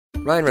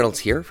Ryan Reynolds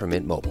here from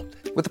Mint Mobile.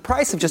 With the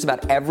price of just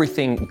about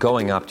everything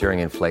going up during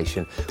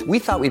inflation, we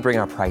thought we'd bring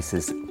our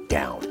prices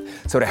down.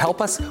 So to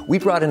help us, we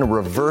brought in a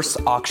reverse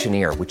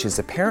auctioneer, which is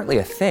apparently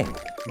a thing.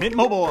 Mint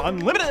Mobile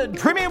Unlimited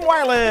Premium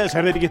Wireless.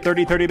 How to get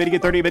 30, 30, bit to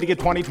get 30, bit to get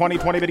 20, 20,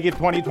 20, bit to get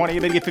 20, 20,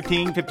 bit to get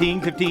 15,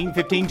 15, 15,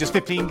 15, just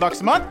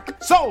 $15 a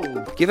month?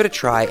 Sold! Give it a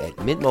try at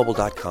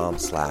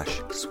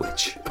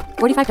mintmobile.com/switch.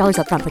 $45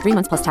 up front for 3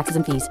 months plus taxes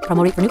and fees.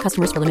 Promo rate for new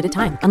customers for limited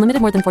time.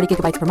 Unlimited more than 40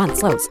 gigabytes per month.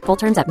 Slows full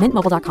terms at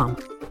mintmobile.com.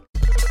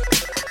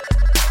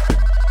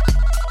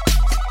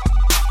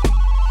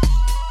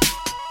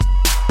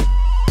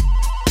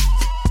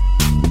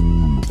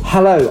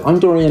 Hello, I'm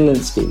Dorian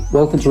Lynskey.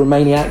 Welcome to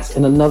Remainiacs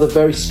in another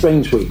very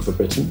strange week for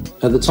Britain.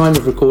 At the time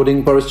of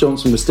recording, Boris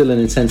Johnson was still in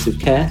intensive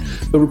care,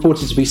 but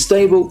reported to be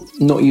stable,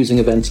 not using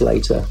a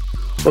ventilator.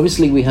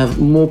 Obviously, we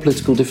have more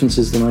political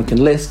differences than I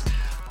can list,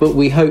 but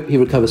we hope he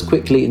recovers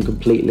quickly and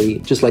completely,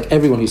 just like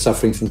everyone who's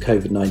suffering from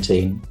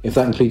COVID-19. If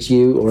that includes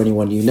you or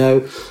anyone you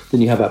know,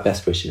 then you have our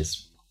best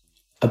wishes.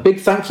 A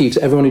big thank you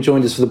to everyone who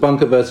joined us for the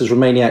Bunker vs.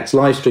 Remainiacs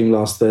live stream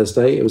last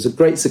Thursday. It was a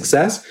great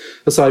success,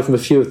 aside from a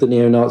few of the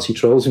neo-Nazi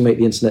trolls who make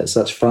the internet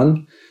such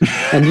fun.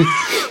 And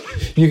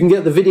you can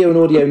get the video and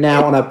audio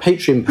now on our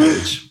Patreon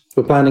page.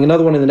 We're planning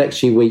another one in the next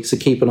few weeks, so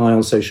keep an eye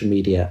on social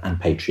media and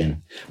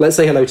Patreon. Let's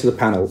say hello to the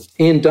panel.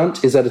 Ian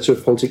Dunt is editor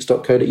of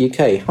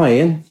politics.co.uk. Hi,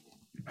 Ian.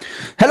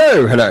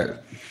 Hello.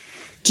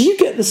 Do you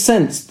get the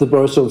sense that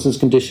Boris Johnson's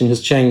condition has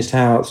changed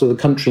how sort of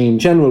the country in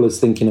general is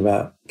thinking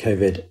about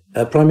COVID?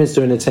 Prime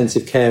Minister in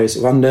intensive care is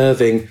sort of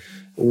unnerving,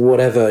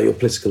 whatever your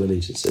political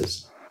allegiance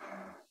is.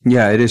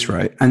 Yeah, it is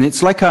right. And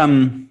it's like,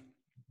 you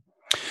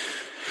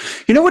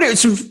know what,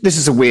 this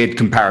is a weird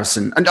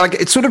comparison. And like,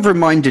 it sort of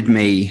reminded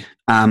me,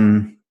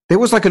 there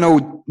was like an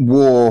old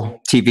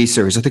war TV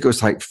series. I think it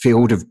was like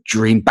Field of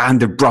Dream,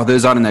 Band of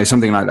Brothers. I don't know,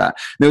 something like that.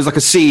 There was like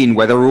a scene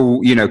where they're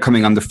all,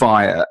 coming under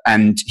fire,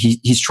 and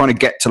he's trying to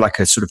get to like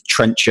a sort of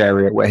trench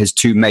area where his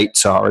two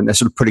mates are, and they're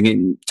sort of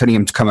telling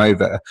him to come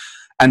over.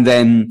 And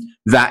then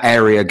that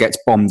area gets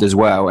bombed as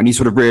well. And he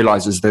sort of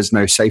realizes there's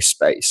no safe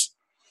space.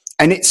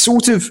 And it's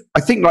sort of,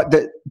 I think like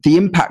the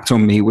impact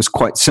on me was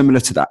quite similar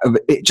to that.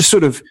 It just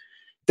sort of,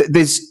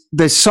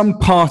 there's some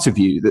part of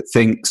you that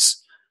thinks,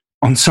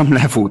 on some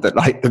level, that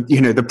like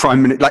the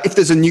prime minister, like if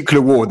there's a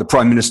nuclear war, the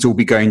prime minister will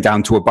be going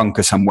down to a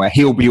bunker somewhere.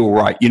 He'll be all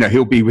right.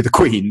 He'll be with the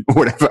Queen or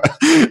whatever,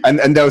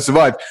 and they'll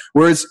survive.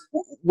 Whereas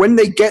when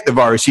they get the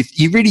virus,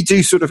 you really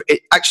do sort of,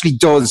 it actually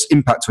does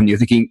impact on you,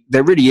 thinking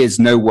there really is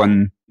no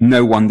one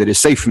that is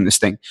safe from this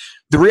thing.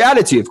 The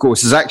reality, of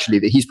course, is actually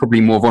that he's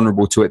probably more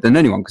vulnerable to it than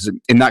anyone, because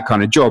in that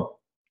kind of job,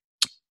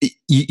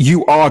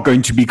 you are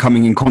going to be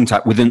coming in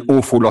contact with an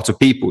awful lot of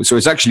people. So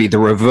it's actually the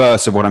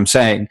reverse of what I'm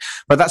saying.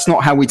 But that's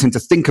not how we tend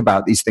to think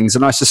about these things.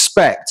 And I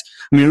suspect,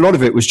 a lot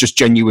of it was just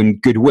genuine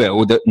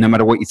goodwill, that no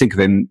matter what you think of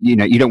him,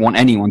 you don't want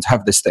anyone to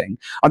have this thing.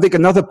 I think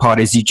another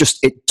part is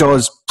it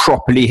does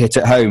properly hit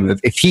at home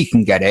of, if he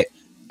can get it,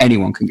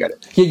 anyone can get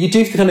it. Yeah, you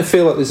do kind of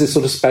feel like there's this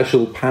sort of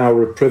special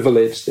power of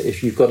privilege, that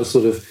if you've got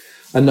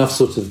enough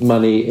sort of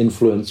money,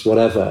 influence,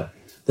 whatever,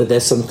 that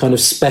there's some kind of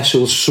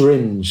special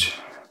syringe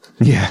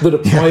that a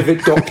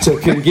private doctor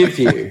can give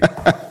you,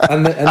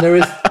 and there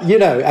is,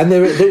 and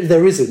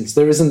there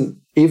isn't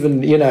even,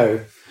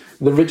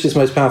 the richest,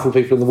 most powerful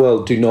people in the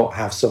world do not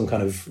have some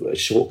kind of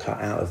shortcut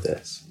out of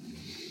this.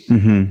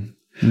 Mm-hmm.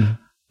 Mm-hmm.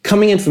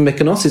 Coming in from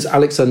Mykonos is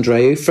Alex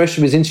Andreou, fresh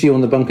from his interview on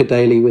the Bunker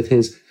Daily with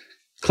his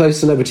close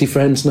celebrity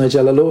friend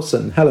Nigella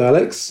Lawson. Hello,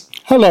 Alex.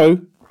 Hello.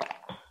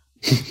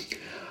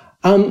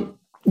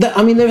 There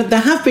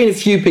have been a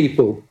few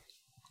people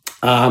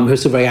who are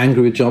so very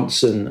angry with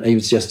Johnson,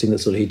 even suggesting that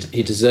sort of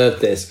he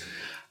deserved this.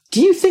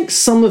 Do you think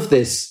some of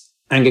this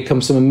anger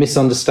comes from a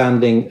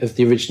misunderstanding of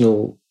the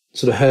original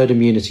sort of herd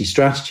immunity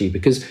strategy?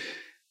 Because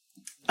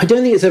I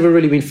don't think it's ever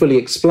really been fully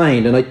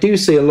explained, and I do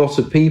see a lot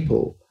of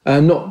people,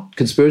 not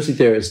conspiracy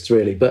theorists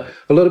really, but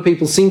a lot of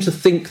people seem to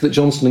think that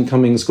Johnson and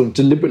Cummings kind of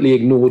deliberately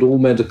ignored all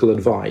medical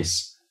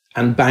advice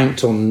and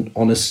banked on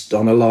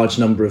a large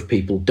number of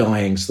people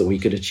dying so that we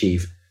could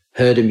achieve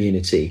herd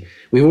immunity.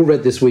 We all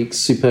read this week's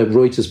superb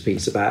Reuters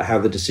piece about how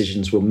the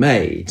decisions were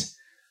made.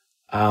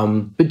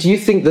 But do you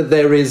think that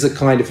there is a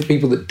kind of, for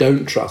people that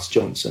don't trust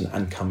Johnson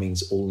and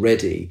Cummings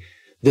already,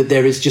 that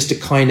there is just a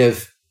kind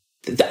of,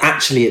 that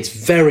actually it's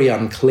very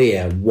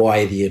unclear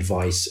why the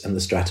advice and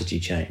the strategy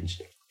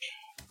changed?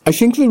 I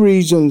think the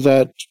reason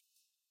that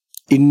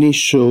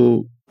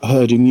initial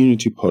herd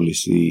immunity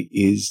policy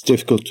is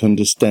difficult to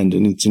understand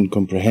and it's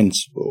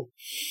incomprehensible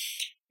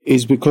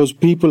is because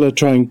people are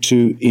trying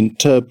to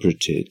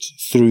interpret it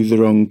through the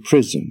wrong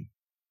prism.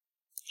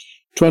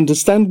 To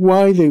understand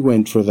why they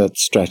went for that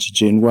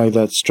strategy and why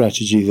that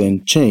strategy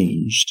then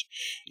changed,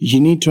 you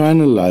need to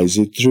analyze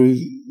it through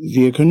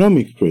the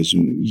economic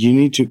prism. You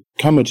need to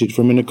come at it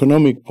from an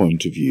economic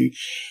point of view.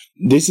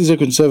 This is a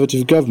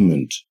Conservative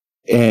government,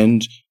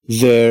 and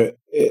their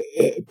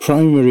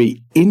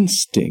primary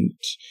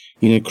instinct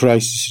in a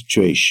crisis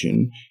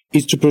situation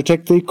is to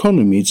protect the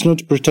economy. It's not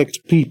to protect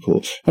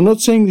people. I'm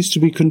not saying this to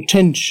be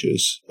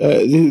contentious.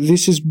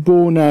 This is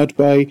borne out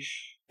by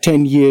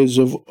 10 years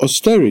of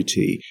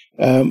austerity.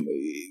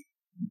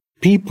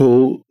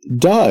 People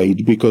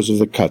died because of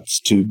the cuts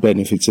to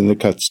benefits and the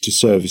cuts to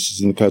services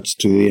and the cuts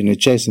to the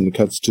NHS and the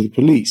cuts to the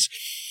police.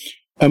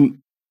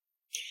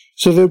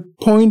 So the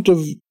point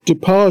of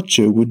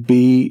departure would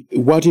be,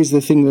 what is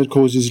the thing that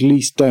causes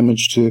least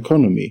damage to the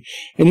economy?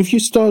 And if you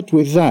start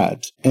with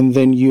that, and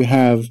then you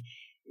have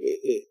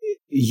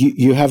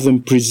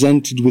them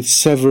presented with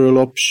several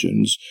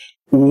options,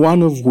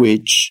 one of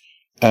which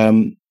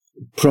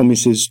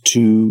promises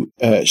to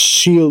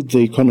shield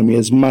the economy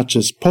as much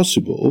as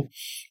possible,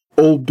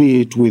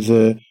 albeit with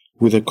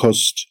a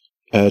cost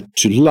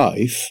to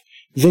life,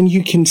 then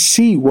you can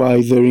see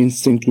why their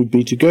instinct would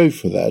be to go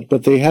for that.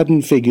 But they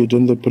hadn't figured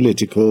on the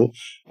political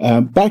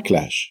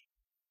backlash.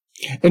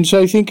 And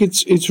so I think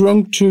it's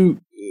wrong to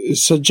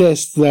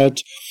suggest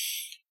that,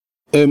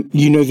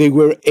 they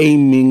were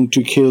aiming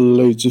to kill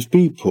loads of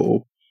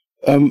people.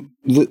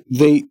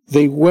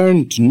 They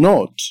weren't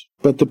not.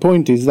 But the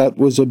point is that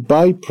was a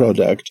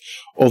byproduct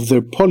of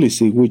their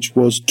policy, which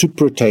was to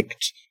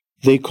protect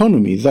the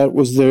economy. That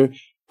was their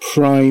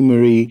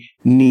primary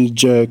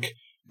knee-jerk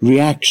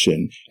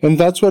reaction. And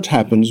that's what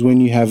happens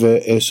when you have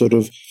a sort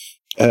of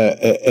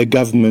a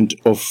government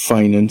of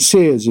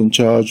financiers in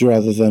charge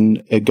rather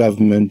than a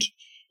government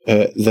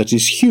that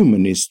is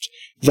humanist.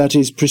 That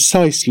is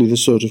precisely the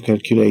sort of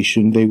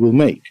calculation they will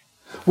make.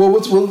 Well,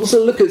 we'll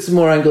also look at some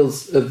more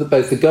angles of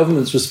both the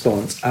government's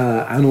response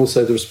and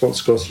also the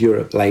response across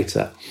Europe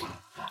later.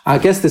 Our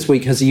guest this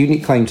week has a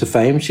unique claim to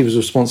fame. She was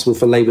responsible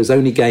for Labour's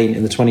only gain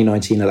in the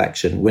 2019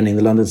 election, winning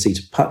the London seat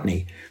of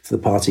Putney for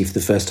the party for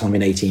the first time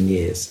in 18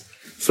 years.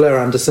 Fleur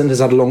Anderson has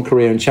had a long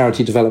career in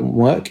charity development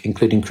work,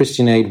 including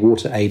Christian Aid,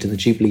 Water Aid and the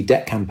Jubilee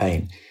Debt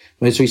Campaign.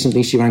 Most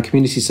recently, she ran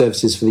community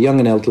services for the young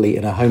and elderly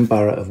in her home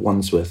borough of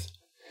Wandsworth.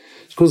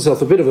 She calls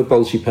herself a bit of a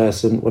bolshy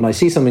person. When I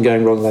see something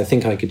going wrong that I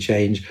think I could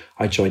change,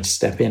 I try to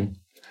step in.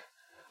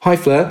 Hi,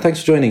 Fleur. Thanks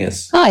for joining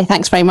us. Hi,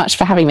 thanks very much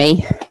for having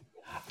me.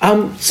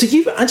 So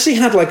you've actually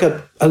had like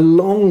a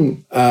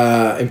long,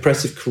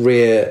 impressive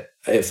career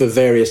for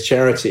various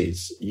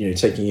charities,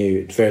 taking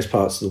you to various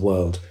parts of the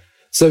world.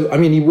 So, I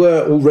mean, you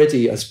were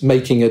already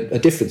making a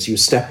difference. You were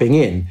stepping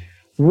in.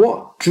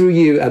 What drew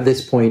you at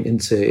this point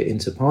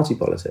into party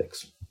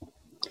politics?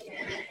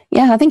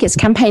 Yeah, I think it's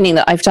campaigning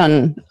that I've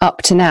done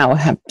up to now,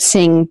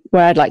 seeing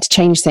where I'd like to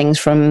change things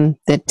from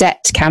the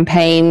debt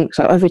campaign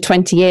over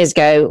 20 years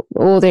ago,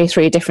 all the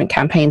 3 different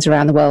campaigns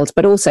around the world,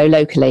 but also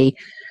locally.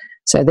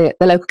 So the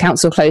local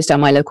council closed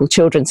down my local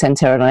children's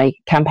centre and I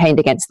campaigned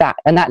against that.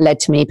 And that led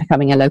to me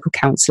becoming a local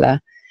councillor.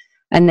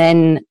 And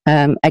then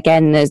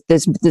again,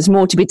 there's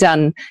more to be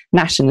done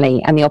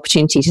nationally, and the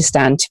opportunity to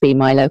stand to be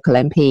my local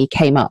MP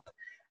came up.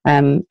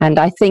 And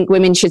I think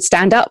women should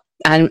stand up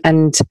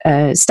and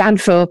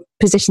stand for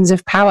positions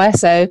of power.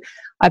 So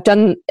I've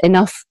done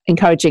enough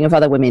encouraging of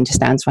other women to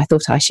stand. So I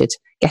thought I should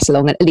get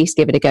along and at least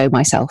give it a go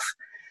myself.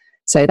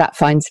 So that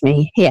finds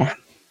me here.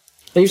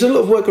 And you've done a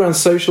lot of work around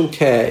social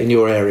care in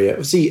your area.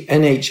 Obviously,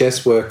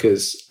 NHS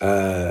workers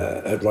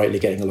are rightly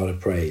getting a lot of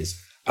praise.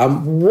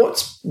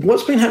 What's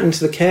been happening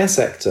to the care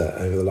sector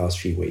over the last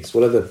few weeks?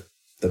 What are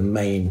the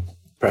main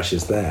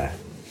pressures there?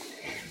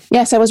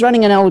 Yes, I was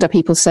running an older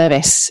people's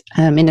service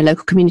in a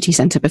local community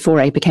centre before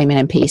I became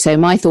an MP. So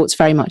my thoughts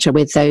very much are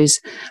with those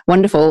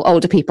wonderful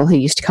older people who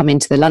used to come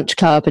into the lunch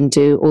club and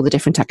do all the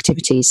different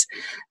activities.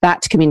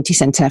 That community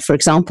centre, for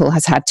example,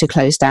 has had to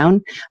close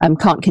down,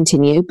 can't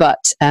continue,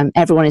 but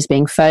everyone is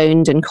being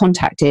phoned and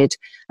contacted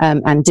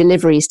and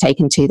deliveries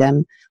taken to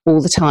them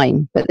all the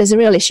time. But there's a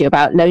real issue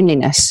about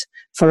loneliness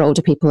for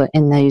older people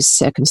in those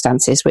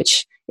circumstances,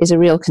 which is a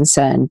real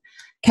concern.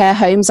 Care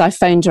homes, I've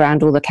phoned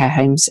around all the care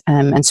homes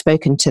and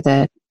spoken to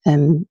the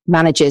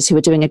managers who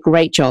are doing a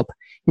great job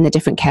in the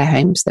different care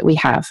homes that we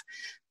have.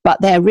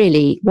 But they're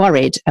really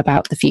worried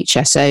about the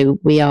future. So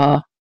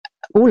we're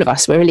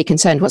really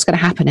concerned what's going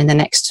to happen in the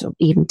next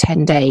even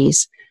 10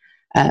 days.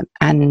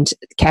 And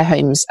care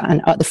homes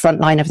and at the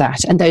front line of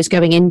that. And those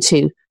going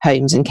into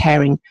homes and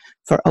caring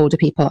for older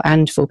people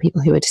and for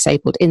people who are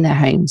disabled in their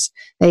homes.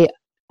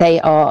 They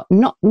are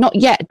not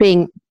yet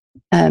being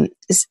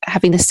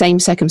having the same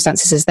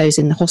circumstances as those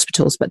in the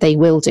hospitals, but they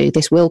will do.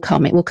 This will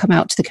come. It will come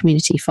out to the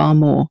community far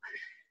more.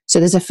 So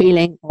there's a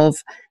feeling of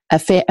a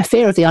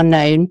fear of the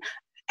unknown.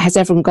 Has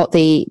everyone got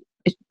the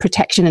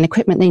protection and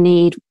equipment they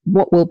need?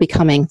 What will be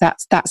coming?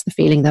 That's the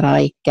feeling that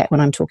I get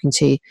when I'm talking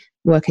to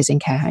workers in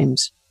care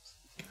homes.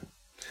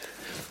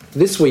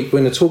 This week,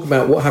 we're going to talk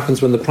about what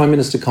happens when the Prime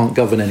Minister can't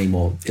govern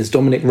anymore. Is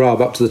Dominic Raab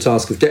up to the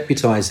task of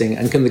deputising,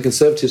 and can the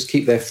Conservatives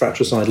keep their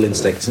fratricidal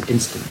instincts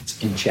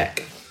in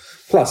check?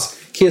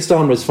 Plus, Keir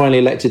Starmer is finally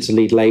elected to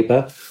lead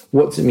Labour.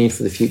 What does it mean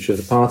for the future of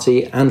the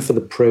party and for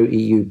the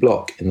pro-EU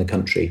bloc in the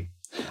country?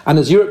 And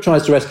as Europe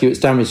tries to rescue its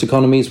damaged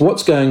economies,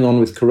 what's going on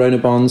with corona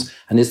bonds,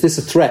 and is this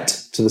a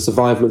threat to the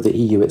survival of the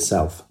EU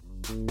itself?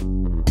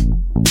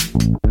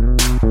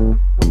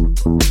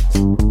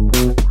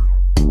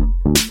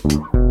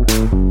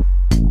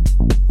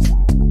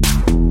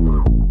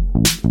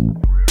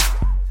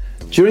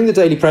 During the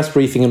daily press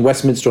briefing in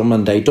Westminster on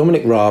Monday,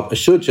 Dominic Raab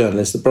assured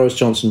journalists that Boris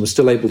Johnson was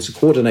still able to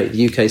coordinate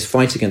the UK's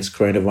fight against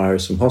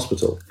coronavirus from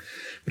hospital.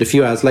 But a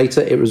few hours later,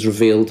 it was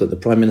revealed that the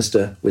Prime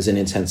Minister was in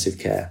intensive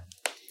care.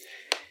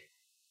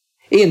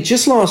 Ian,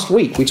 just last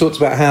week, we talked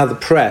about how the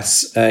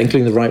press,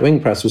 including the right-wing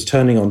press, was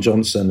turning on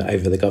Johnson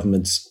over the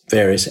government's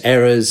various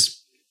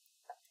errors.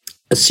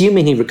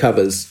 Assuming he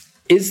recovers,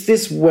 is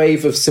this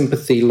wave of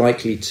sympathy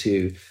likely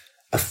to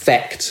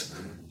affect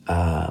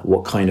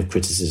what kind of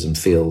criticism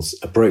feels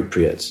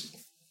appropriate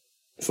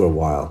for a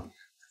while?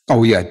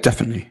 Oh, yeah,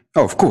 definitely.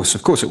 Oh, of course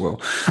it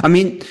will. I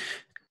mean,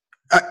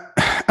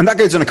 and that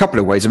goes in a couple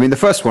of ways. I mean, the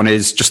first one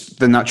is just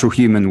the natural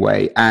human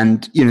way.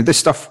 And, this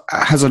stuff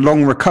has a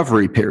long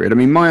recovery period. I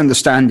mean, my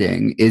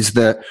understanding is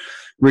that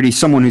really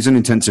someone who's in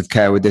intensive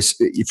care with this,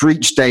 for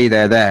each day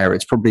they're there,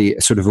 it's probably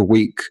sort of a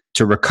week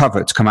to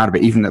recover, to come out of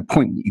it. Even at the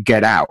point that you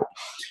get out,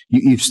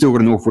 you've still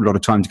got an awful lot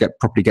of time to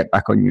properly get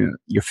back on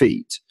your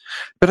feet.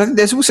 But I think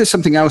there's also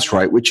something else,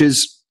 right, which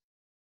is,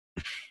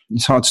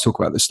 it's hard to talk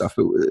about this stuff,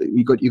 but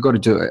you got to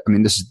do it. I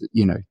mean, this is,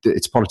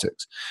 it's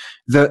politics.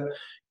 That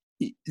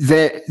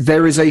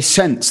there is a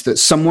sense that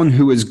someone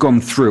who has gone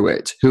through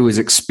it, who has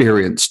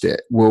experienced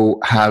it, will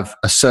have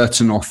a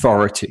certain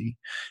authority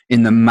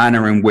in the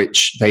manner in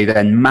which they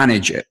then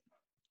manage it,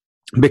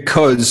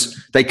 because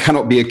they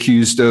cannot be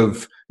accused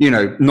of,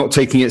 not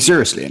taking it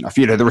seriously enough.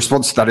 The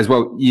response to that is,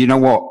 well, you know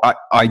what,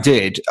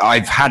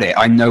 I've had it,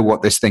 I know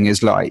what this thing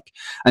is like.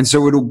 And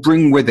so it'll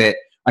bring with it,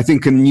 I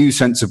think, a new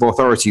sense of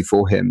authority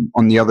for him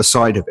on the other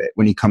side of it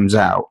when he comes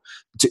out,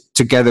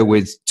 together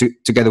with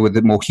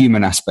the more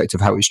human aspect of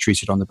how he's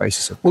treated on the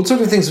basis of. Well,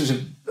 talking of things which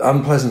are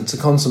unpleasant to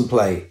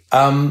contemplate,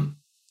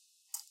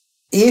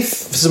 if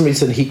for some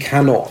reason he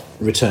cannot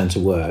return to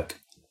work,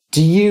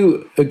 do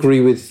you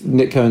agree with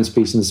Nick Cohen's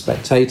piece in The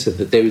Spectator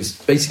that there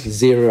is basically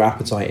zero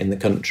appetite in the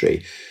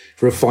country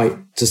for a fight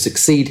to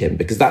succeed him?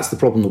 Because that's the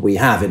problem that we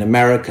have in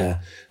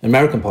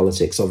American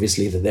politics,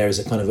 obviously, that there is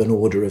a kind of an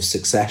order of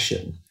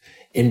succession.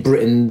 In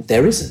Britain,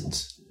 there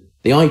isn't.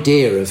 The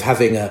idea of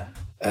having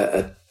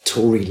a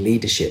Tory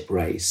leadership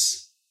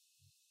race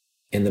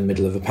in the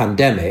middle of a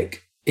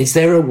pandemic,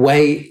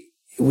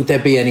 would there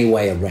be any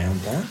way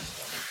around that?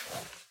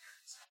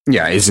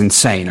 Yeah, it's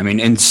insane. I mean,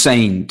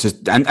 insane.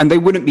 And they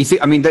wouldn't be,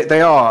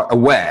 they are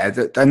aware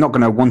that they're not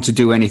going to want to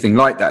do anything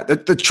like that.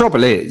 The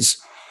trouble is,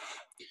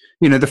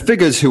 the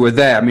figures who are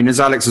there, as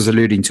Alex was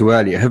alluding to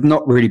earlier, have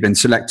not really been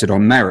selected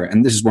on merit.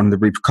 And this is one of the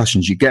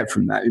repercussions you get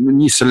from that. When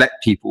you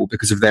select people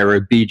because of their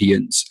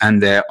obedience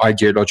and their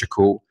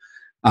ideological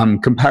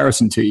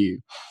comparison to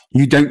you,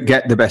 you don't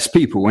get the best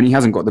people, and he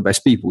hasn't got the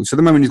best people. So at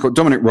the moment he's got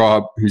Dominic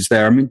Raab, who's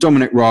there.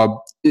 Dominic Raab,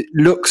 it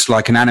looks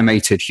like an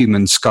animated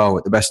human skull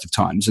at the best of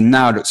times, and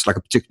now it looks like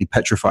a particularly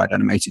petrified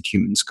animated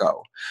human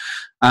skull.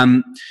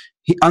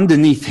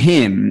 Underneath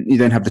him, you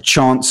then have the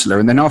Chancellor,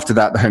 and then after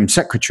that, the Home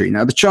Secretary.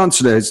 Now, the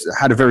Chancellor has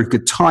had a very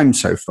good time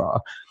so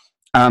far.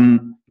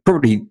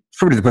 Probably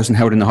the person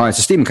held in the highest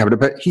esteem in Cabinet,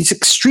 but he's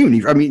extremely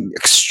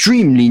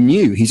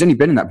new. He's only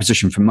been in that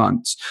position for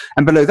months.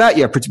 And below that,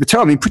 Priti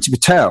Patel. Priti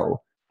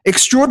Patel,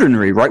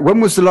 extraordinary, right?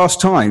 When was the last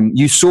time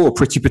you saw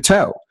Priti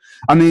Patel?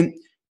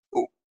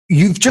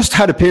 You've just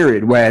had a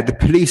period where the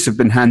police have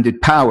been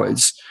handed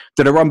powers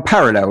that are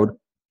unparalleled.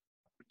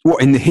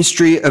 What, in the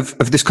history of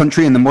this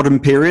country in the modern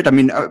period? I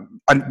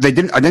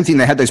don't think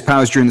they had those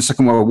powers during the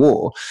Second World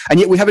War. And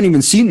yet we haven't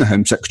even seen the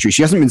Home Secretary.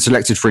 She hasn't been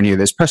selected for any of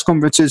those press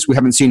conferences. We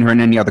haven't seen her in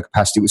any other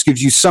capacity, which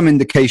gives you some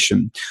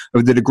indication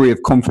of the degree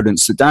of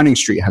confidence that Downing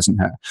Street has in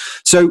her.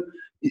 So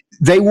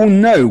they will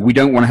know we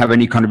don't want to have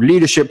any kind of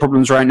leadership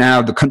problems right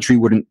now. The country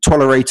wouldn't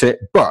tolerate it.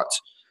 But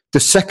the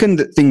second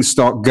that things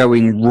start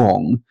going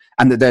wrong,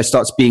 and that there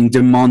starts being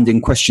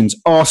demanding questions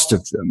asked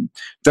of them,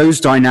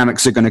 those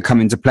dynamics are going to come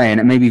into play, and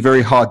it may be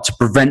very hard to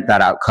prevent that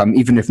outcome,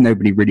 even if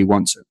nobody really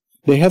wants it.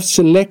 They have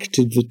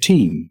selected the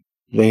team.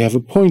 They have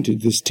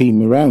appointed this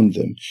team around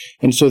them.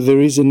 And so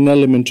there is an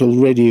element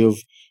already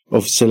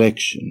of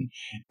selection.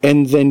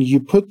 And then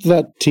you put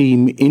that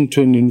team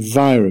into an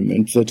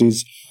environment that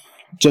is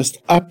just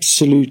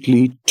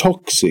absolutely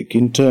toxic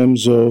in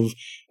terms of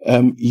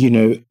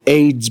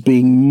aides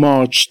being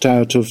marched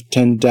out of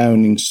 10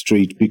 Downing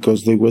Street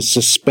because they were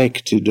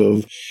suspected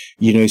of,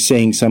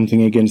 saying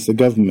something against the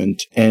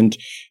government, and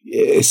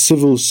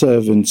civil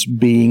servants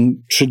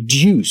being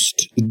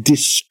traduced,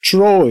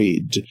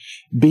 destroyed,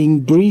 being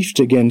briefed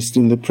against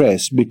in the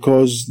press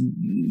because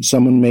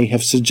someone may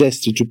have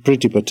suggested to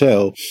Priti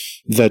Patel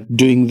that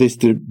doing this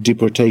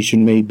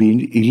deportation may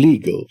be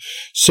illegal.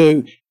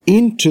 So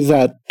into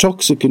that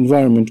toxic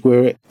environment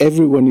where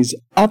everyone is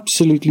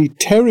absolutely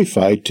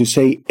terrified to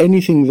say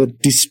anything that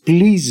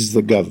displeases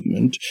the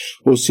government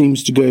or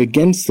seems to go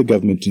against the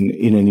government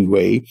in any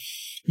way,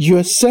 you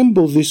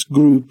assemble this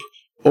group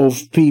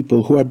of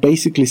people who are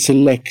basically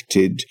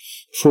selected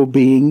for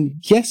being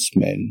yes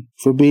men,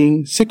 for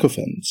being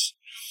sycophants.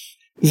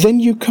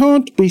 Then you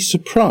can't be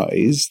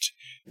surprised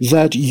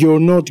that you're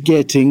not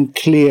getting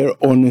clear,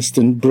 honest,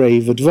 and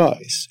brave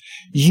advice.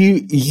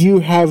 you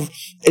have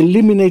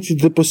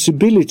eliminated the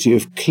possibility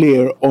of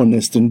clear,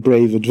 honest, and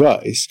brave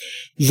advice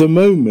the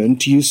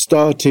moment you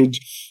started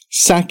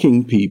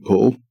sacking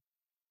people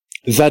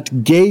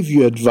that gave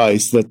you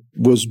advice that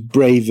was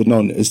brave and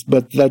honest,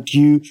 but that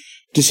you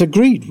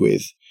disagreed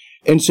with.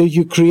 And so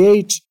you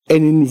create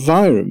an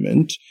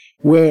environment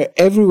where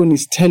everyone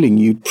is telling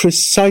you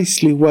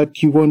precisely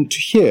what you want to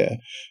hear,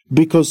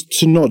 because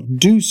to not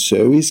do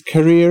so is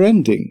career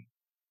ending.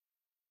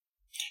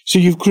 So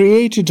you've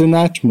created an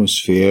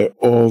atmosphere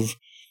of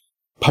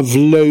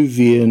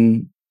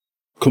Pavlovian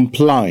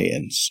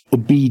compliance,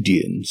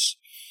 obedience,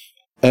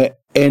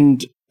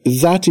 and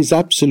that is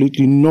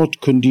absolutely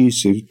not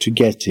conducive to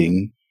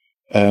getting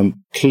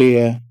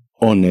clear,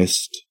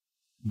 honest,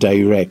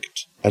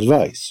 direct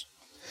advice.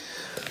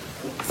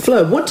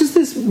 Fleur, what does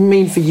this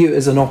mean for you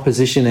as an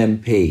opposition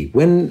MP?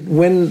 When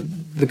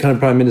the kind of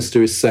Prime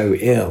Minister is so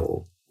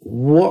ill,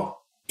 what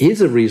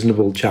is a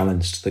reasonable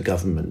challenge to the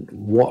government?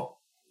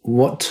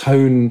 What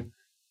tone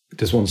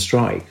does one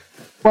strike?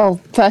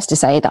 Well, first to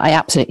say that I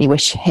absolutely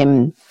wish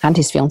him and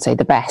his fiancée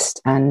the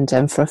best and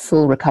for a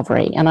full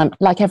recovery. And I'm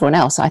like everyone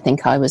else, I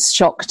think I was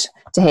shocked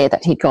to hear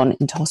that he'd gone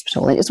into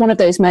hospital. It was one of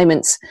those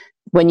moments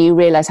when you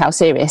realise how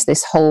serious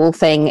this whole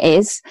thing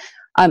is.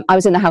 I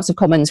was in the House of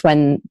Commons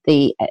when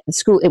it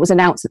was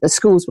announced that the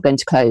schools were going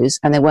to close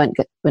and there weren't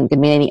going to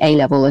be any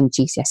A-level and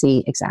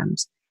GCSE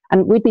exams.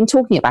 And we'd been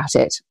talking about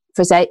it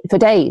for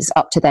days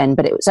up to then,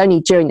 but it was only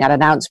during that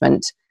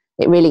announcement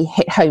it really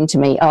hit home to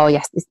me, oh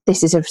yes,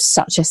 this is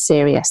such a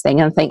serious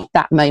thing. And I think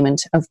that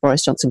moment of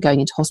Boris Johnson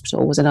going into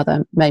hospital was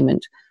another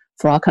moment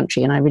for our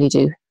country. And I really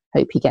do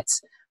hope he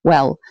gets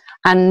well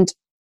and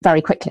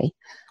very quickly.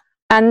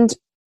 And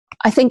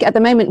I think at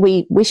the moment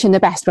we wish him the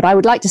best, but I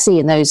would like to see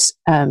in those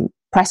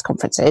press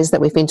conferences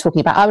that we've been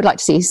talking about, I would like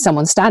to see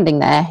someone standing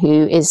there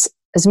who is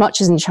as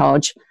much as in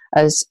charge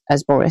as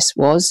Boris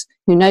was,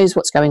 who knows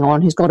what's going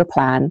on, who's got a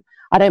plan.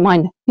 I don't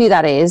mind who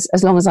that is,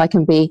 as long as I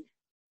can be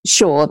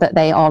sure that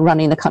they are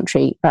running the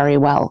country very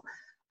well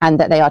and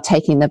that they are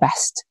taking the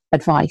best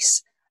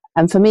advice.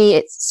 And for me,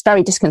 it's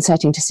very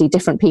disconcerting to see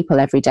different people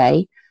every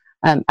day,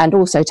 and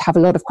also to have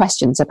a lot of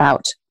questions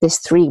about this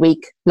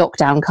 3-week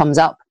lockdown comes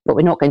up, but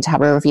we're not going to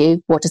have a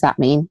review. What does that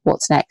mean?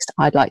 What's next?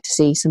 I'd like to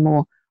see some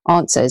more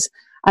answers.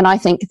 And I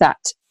think that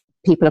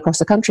people across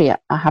the country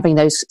are having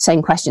those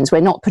same questions.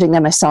 We're not putting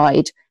them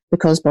aside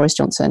because Boris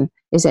Johnson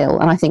is ill.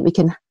 And I think we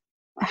can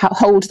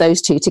hold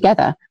those two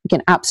together. We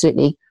can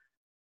absolutely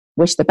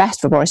wish the best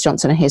for Boris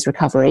Johnson and his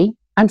recovery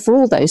and for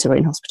all those who are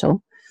in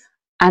hospital.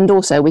 And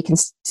also we can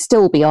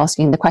still be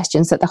asking the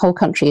questions that the whole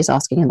country is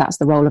asking, and that's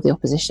the role of the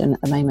opposition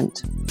at the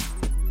moment.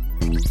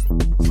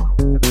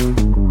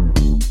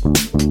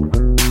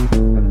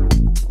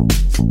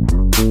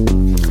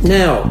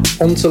 Now,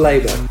 on to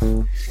Labour.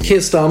 Keir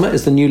Starmer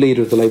is the new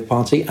leader of the Labour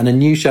Party and a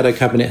new shadow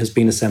cabinet has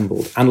been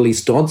assembled.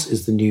 Annalise Dodds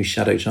is the new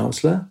shadow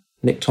chancellor.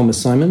 Nick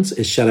Thomas-Simons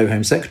is Shadow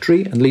Home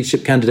Secretary, and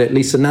leadership candidate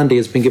Lisa Nandy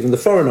has been given the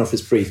Foreign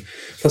Office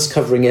brief, thus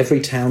covering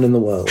every town in the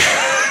world.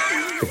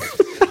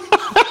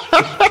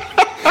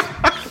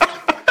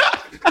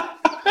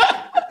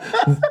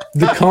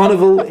 The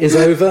carnival is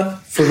over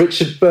for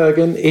Richard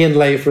Bergen, Ian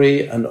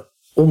Lavery, and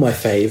all my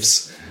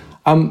faves.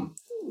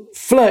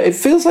 Fleur, it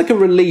feels like a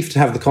relief to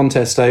have the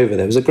contest over.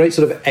 There was a great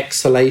sort of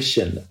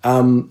exhalation.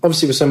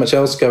 Obviously, with so much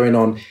else going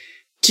on,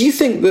 do you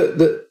think that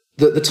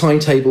the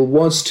timetable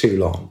was too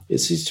long? It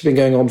seems to have been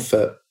going on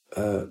for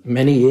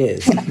many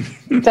years.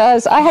 It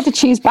does. I had to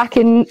choose back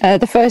in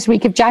the first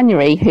week of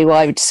January who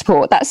I would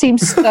support. That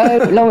seems so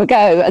long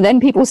ago. And then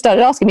people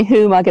started asking me,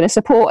 who am I going to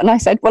support? And I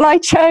said, well, I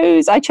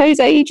chose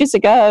ages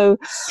ago.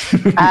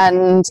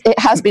 And it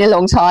has been a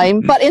long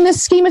time. But in the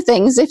scheme of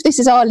things, if this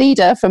is our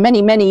leader for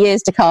many, many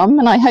years to come,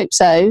 and I hope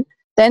so,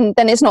 then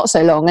it's not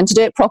so long. And to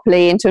do it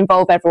properly and to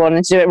involve everyone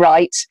and to do it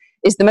right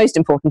is the most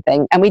important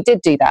thing. And we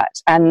did do that.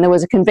 And there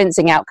was a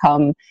convincing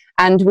outcome.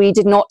 And we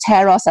did not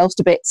tear ourselves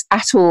to bits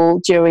at all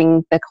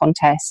during the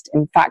contest.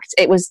 In fact,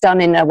 it was done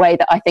in a way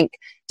that I think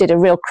served a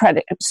real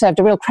credit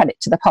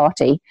to the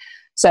party.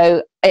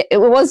 So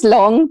it was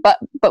long, but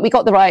we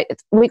got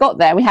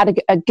there. We had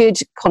a good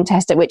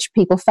contest at which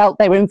people felt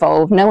they were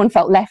involved. No one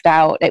felt left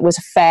out. It was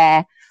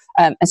fair.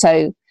 And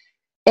so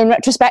in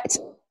retrospect,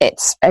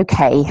 it's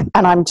okay.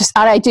 And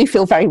I do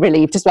feel very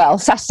relieved as well.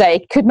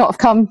 Saturday could not have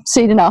come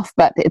soon enough,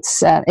 but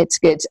it's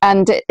good.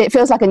 And it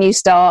feels like a new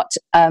start.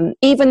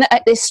 Even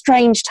at this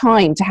strange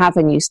time to have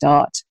a new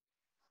start,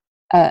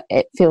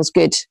 it feels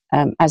good.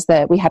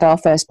 We had our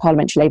first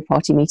Parliamentary Labour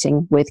Party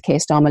meeting with Keir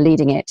Starmer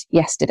leading it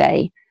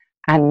yesterday.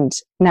 And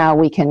now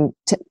we can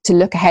to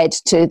look ahead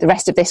to the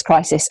rest of this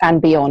crisis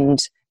and beyond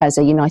as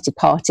a united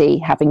party,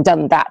 having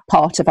done that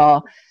part of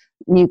our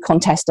new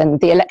contest and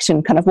the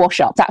election kind of wash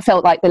up. That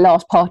felt like the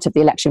last part of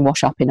the election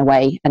wash up in a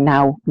way. And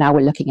now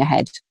we're looking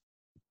ahead.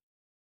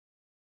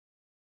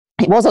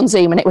 It was on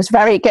Zoom and it was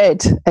very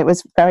good. It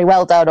was very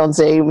well done on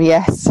Zoom.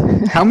 Yes.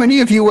 How many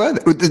of you were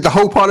there? The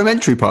whole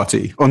parliamentary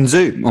party on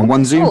Zoom, on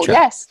one Zoom chat?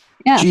 Yes.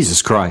 Yeah.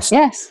 Jesus Christ.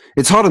 Yes.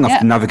 It's hard enough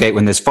to navigate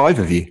when there's 5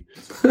 of you.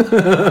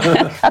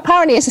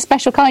 Apparently it's a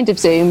special kind of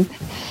Zoom.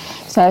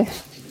 So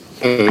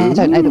I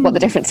don't know what the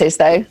difference is,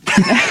 though.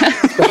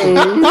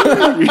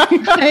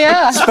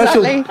 Yeah,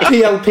 Special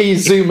exactly. PLP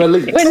Zoom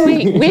elite.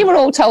 When we were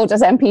all told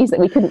as MPs that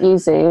we couldn't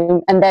use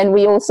Zoom, and then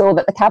we all saw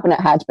that the cabinet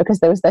had, because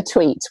there was their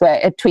tweet where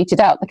it tweeted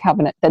out the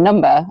cabinet, the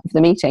number of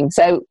the meeting.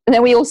 So and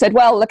then we all said,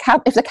 well,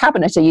 if the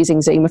cabinet are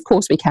using Zoom, of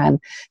course we can.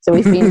 So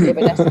we've been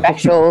given a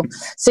special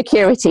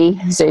security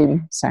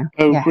Zoom. So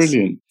yes.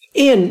 Brilliant.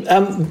 Ian,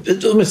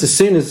 almost as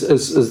soon as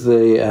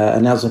the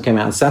announcement came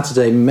out on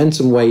Saturday,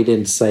 Momentum weighed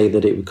in to say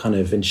that it would kind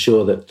of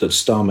ensure that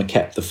Starmer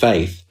kept the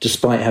faith,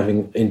 despite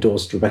having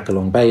endorsed Rebecca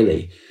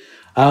Long-Bailey.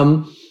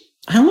 How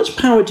much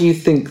power do you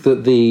think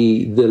that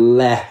the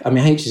left, I mean,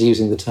 I hate just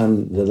using the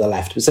term the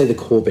left, but say the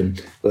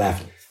Corbyn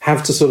left,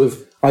 have to sort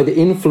of either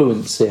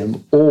influence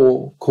him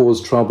or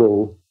cause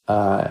trouble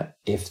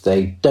if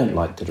they don't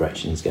like the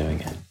direction he's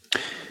going in?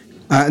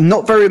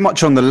 Not very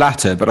much on the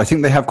latter, but I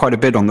think they have quite a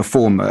bit on the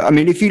former. I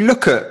mean, if you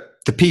look at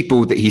the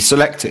people that he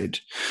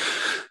selected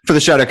for the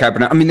shadow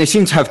cabinet, I mean, they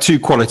seem to have two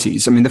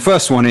qualities. I mean, the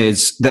first one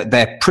is that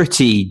they're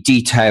pretty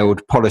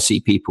detailed policy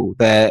people,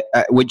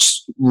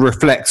 which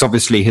reflects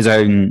obviously his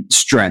own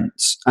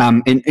strengths.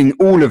 In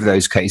all of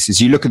those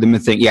cases, you look at them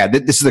and think, yeah,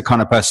 this is the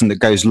kind of person that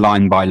goes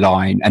line by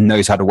line and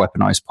knows how to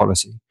weaponize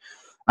policy.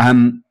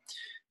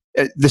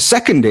 The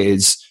second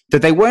is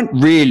that they weren't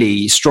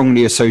really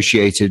strongly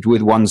associated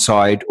with one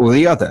side or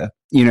the other.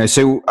 You know,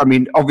 so, I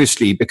mean,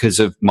 obviously, because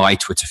of my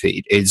Twitter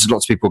feed, it's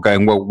lots of people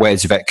going, well,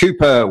 where's Yvette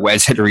Cooper?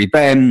 Where's Hilary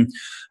Benn?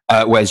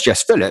 Where's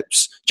Jess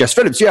Phillips? Jess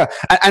Phillips, yeah.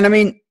 And I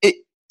mean, I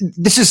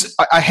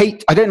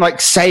don't like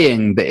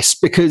saying this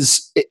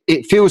because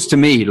it feels to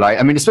me like,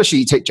 I mean, especially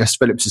you take Jess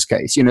Phillips's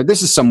case, you know,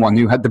 this is someone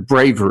who had the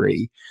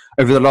bravery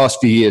over the last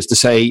few years to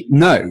say,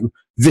 no,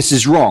 this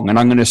is wrong. And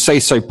I'm going to say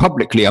so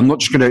publicly. I'm not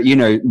just going to, you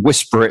know,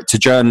 whisper it to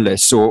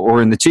journalists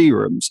or in the tea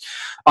rooms.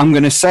 I'm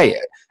going to say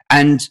it.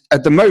 And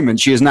at the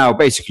moment, she is now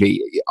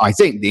basically, I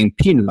think, being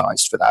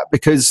penalized for that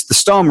because the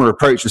Starmer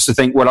approach was to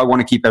think, well, I want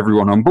to keep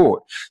everyone on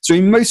board. So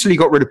he mostly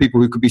got rid of people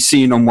who could be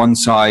seen on one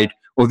side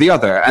or the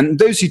other. And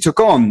those he took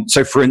on,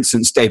 so for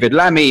instance, David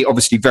Lammy,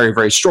 obviously very,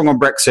 very strong on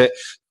Brexit,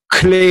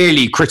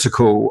 clearly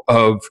critical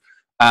of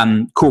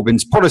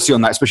Corbyn's policy on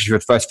that, especially for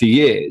the first few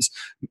years,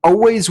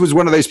 always was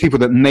one of those people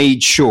that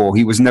made sure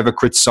he was never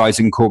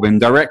criticising Corbyn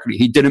directly.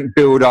 He didn't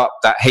build up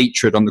that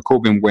hatred on the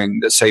Corbyn wing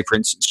that, say, for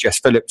instance, Jess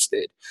Phillips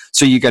did.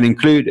 So you get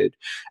included.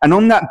 And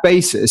on that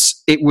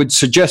basis, it would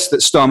suggest that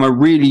Starmer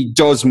really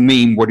does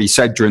mean what he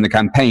said during the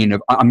campaign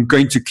of, I'm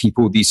going to keep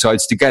all these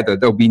sides together.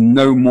 There'll be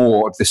no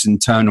more of this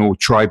internal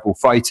tribal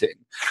fighting.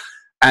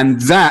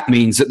 And that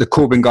means that the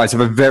Corbyn guys have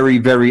a very,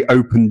 very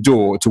open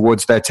door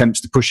towards their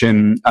attempts to push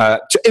him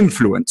to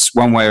influence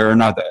one way or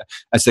another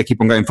as they keep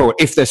on going forward,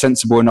 if they're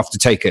sensible enough to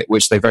take it,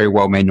 which they very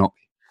well may not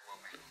be.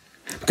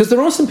 Because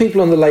there are some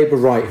people on the Labour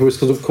right who are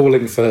sort of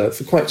calling for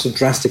quite some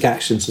drastic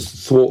actions to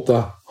thwart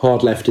the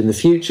hard left in the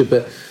future.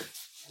 But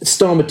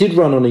Starmer did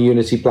run on a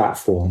unity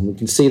platform. We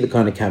can see the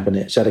kind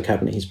of shadow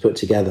cabinet he's put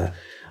together.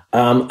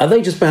 Are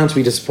they just bound to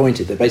be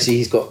disappointed that basically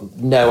he's got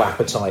no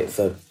appetite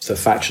for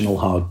factional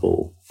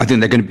hardball? I think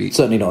they're going to be...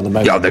 Certainly not at the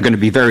moment. Yeah, they're going to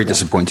be very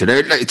disappointed.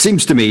 It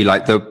seems to me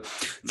like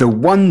the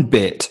one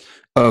bit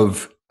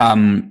of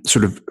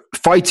sort of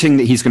fighting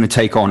that he's going to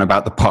take on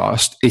about the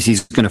past is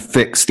he's going to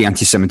fix the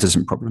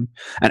anti-Semitism problem.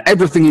 And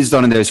everything he's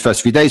done in those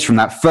first few days, from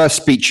that first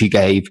speech he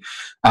gave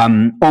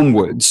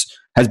onwards,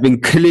 has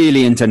been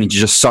clearly intending to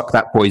just suck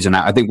that poison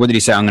out. I think, what did he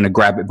say? I'm going to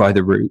grab it by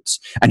the roots.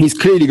 And he's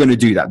clearly going to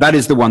do that. That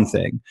is the one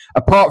thing.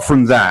 Apart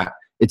from that,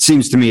 it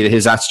seems to me that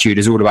his attitude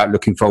is all about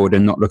looking forward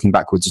and not looking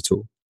backwards at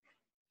all.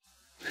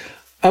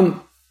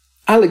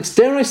 Alex,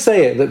 dare I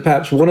say it, that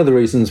perhaps one of the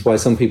reasons why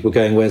some people are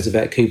going, where's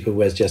Yvette Cooper,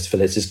 where's Jess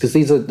Phillips, is because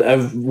these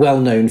are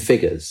well-known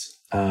figures,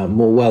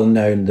 more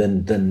well-known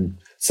than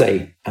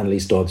say,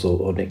 Annalise Dodds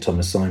or Nick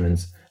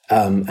Thomas-Simons,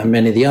 and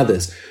many of the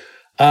others.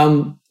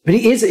 But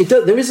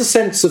there is a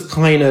sense of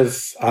kind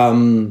of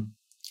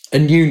a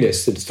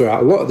newness that's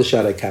throughout a lot of the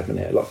shadow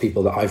cabinet, a lot of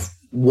people that I've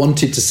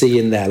wanted to see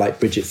in there, like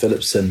Bridget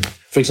Phillipson,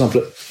 for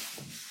example.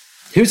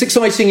 Who's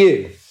exciting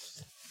you?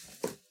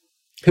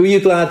 Who are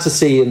you glad to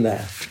see in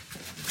there?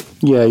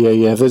 Yeah.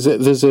 There's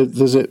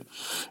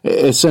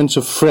a sense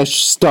of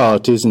fresh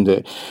start, isn't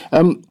it?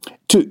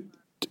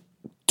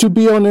 To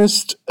be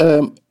honest,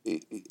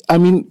 I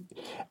mean,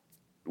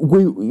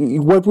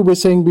 what we were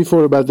saying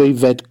before about the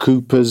Yvette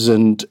Coopers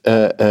and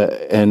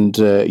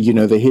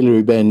the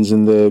Hilary Benns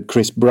and the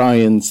Chris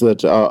Bryants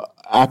that are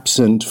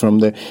absent from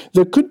there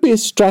could be a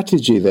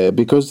strategy there,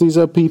 because these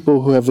are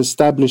people who have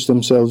established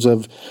themselves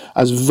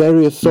as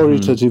very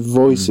authoritative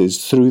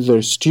voices through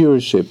their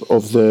stewardship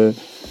of the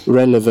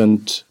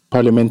relevant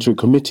parliamentary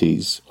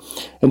committees.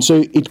 And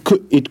so it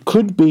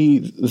could be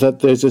that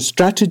there's a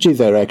strategy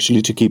there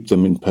actually to keep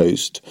them in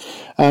post.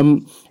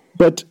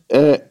 But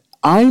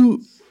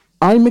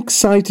I'm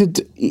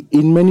excited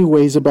in many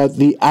ways about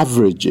the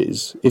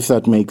averages, if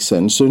that makes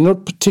sense. So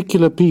not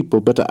particular people,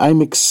 but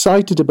I'm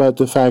excited about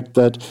the fact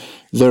that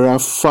there are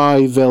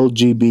 5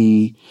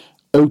 LGB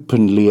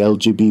openly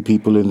LGB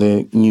people in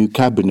the new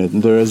cabinet,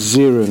 and there are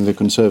 0 in the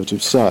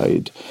Conservative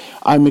side.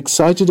 I'm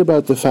excited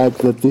about the fact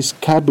that this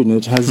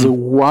cabinet has a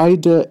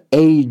wider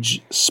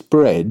age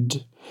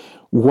spread,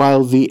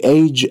 while the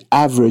age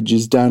average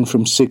is down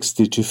from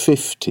 60 to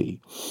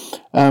 50.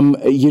 I'm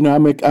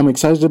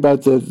excited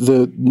about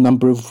the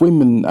number of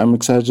women. I'm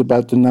excited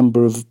about the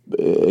number of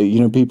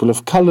people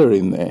of color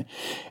in there,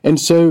 and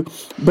so.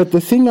 But the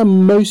thing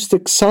I'm most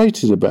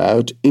excited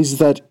about is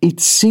that it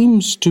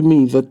seems to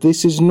me that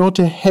this is not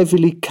a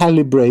heavily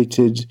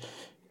calibrated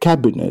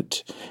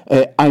cabinet.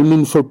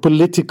 For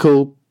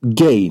political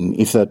gain,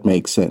 if that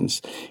makes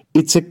sense.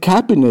 It's a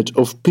cabinet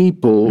of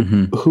people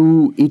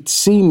who it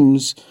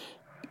seems.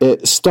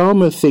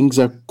 Starmer thinks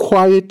are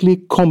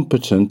quietly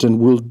competent and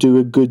will do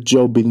a good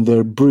job in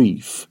their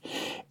brief.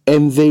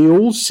 And they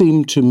all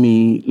seem to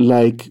me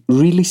like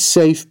really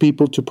safe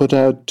people to put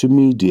out to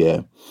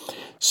media.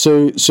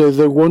 So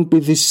there won't be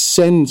this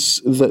sense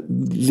of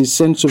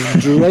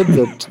dread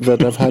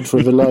that I've had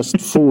for the last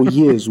 4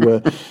 years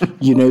where,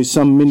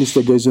 some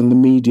minister goes on the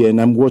media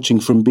and I'm watching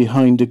from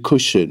behind a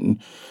cushion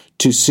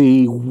to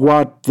see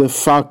what the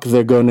fuck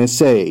they're going to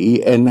say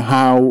and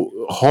how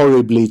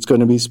horribly it's going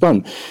to be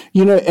spun.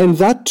 And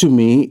that to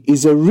me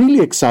is a really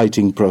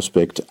exciting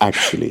prospect,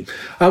 actually.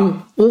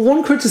 Well,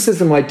 one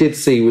criticism I did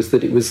see was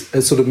that it was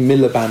a sort of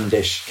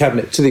Miliband-ish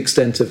cabinet to the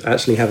extent of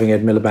actually having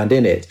Ed Miliband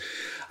in it.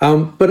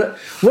 But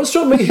what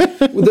struck me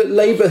that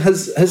Labour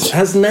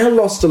has now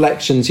lost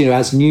elections,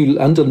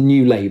 under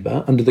New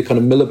Labour, under the kind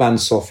of Miliband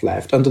soft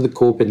left, under the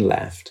Corbyn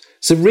left.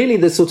 So really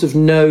there's sort of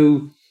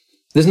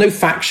there's no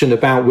faction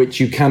about which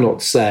you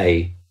cannot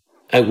say,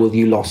 oh, well,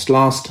 you lost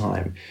last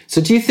time. So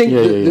do you think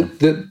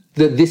that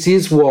this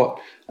is what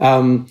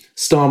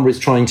Starmer is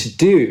trying to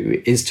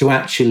do, is to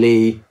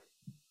actually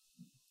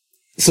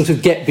sort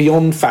of get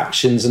beyond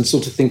factions and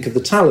sort of think of the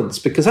talents?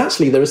 Because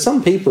actually there are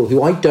some people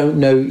who I don't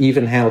know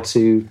even how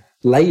to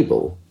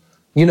label.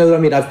 You know what I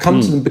mean? I've come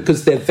to them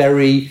because they're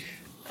very...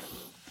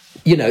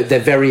 they're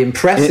very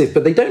impressive,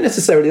 but they're not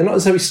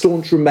necessarily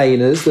staunch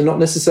Remainers. They're not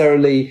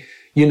necessarily,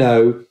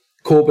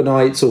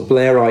 Corbynites or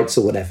Blairites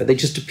or whatever. They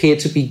just appear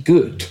to be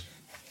good.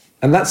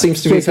 And that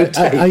seems to be their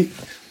take.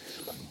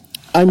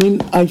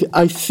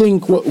 I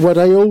think what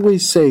I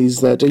always say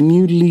is that a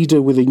new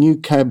leader with a new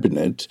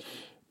cabinet,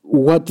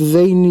 what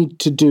they need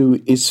to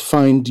do is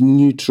find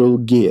neutral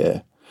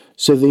gear.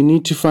 So they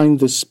need to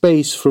find the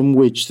space from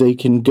which they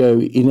can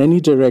go in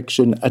any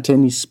direction at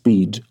any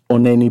speed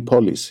on any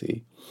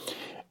policy.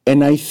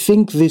 And I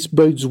think this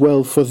bodes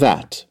well for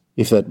that,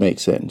 if that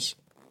makes sense.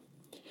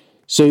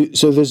 So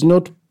there's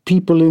not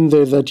people in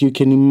there that you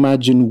can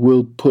imagine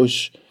will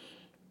push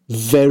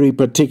very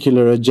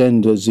particular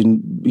agendas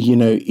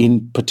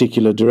in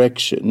particular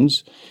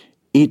directions.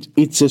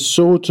 It's a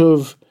sort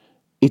of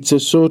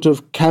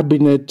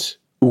cabinet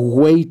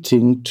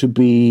waiting to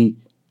be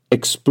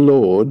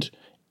explored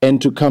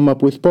and to come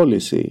up with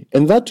policy.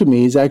 And that to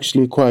me is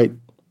actually quite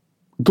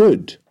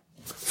good.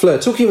 Fleur,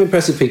 talking of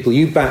impressive people,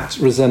 you backed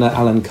Rosanna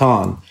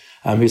Allen-Khan,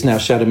 who's now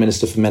Shadow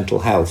Minister for Mental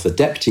Health, the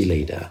deputy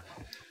leader.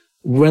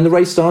 When the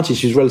race started,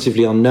 she was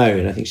relatively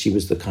unknown. I think she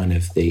was the kind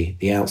of the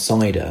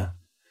outsider.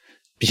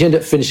 But she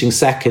ended up finishing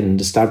second,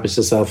 established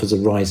herself as a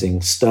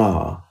rising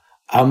star.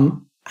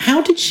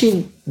 How did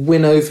she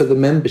win over the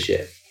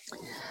membership?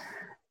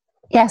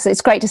 Yes,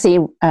 it's great to see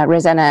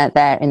Rosanna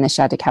there in the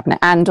Shadow Cabinet,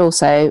 and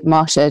also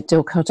Marsha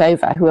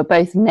Dil-Cordova, who are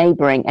both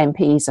neighbouring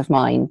MPs of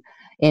mine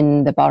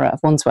in the borough of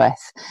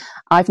Wandsworth.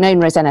 I've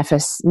known Rosanna for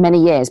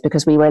many years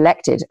because we were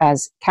elected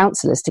as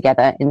councillors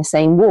together in the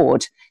same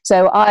ward.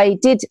 So I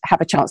did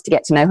have a chance to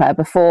get to know her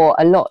before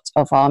a lot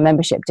of our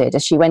membership did,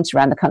 as she went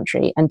around the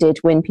country and did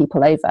win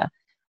people over.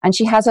 And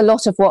she has a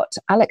lot of what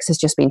Alex has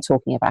just been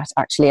talking about,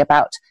 actually,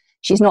 about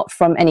she's not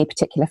from any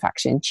particular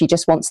faction. She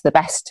just wants the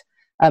best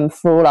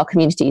for all our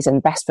communities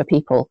and best for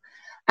people.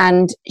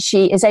 And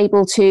she is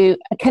able to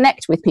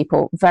connect with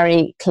people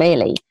very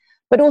clearly.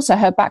 But also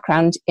her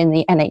background in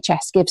the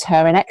NHS gives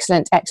her an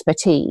excellent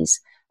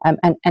expertise and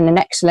an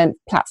excellent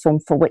platform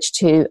for which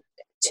to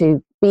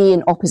be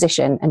in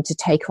opposition and to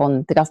take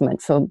on the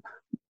government for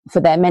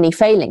their many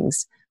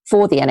failings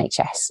for the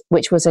NHS,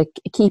 which was a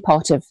key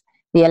part of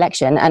the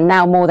election, and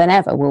now more than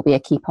ever will be a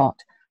key part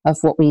of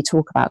what we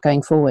talk about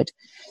going forward.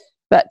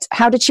 But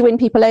how did she win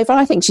people over?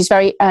 I think she's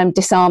very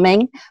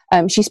disarming.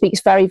 She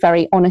speaks very,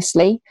 very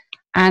honestly,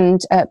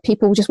 and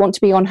people just want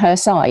to be on her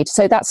side.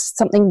 So that's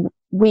something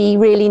we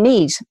really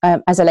need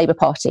as a Labour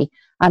Party.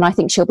 And I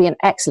think she'll be an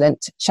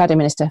excellent Shadow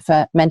Minister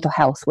for Mental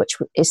Health, which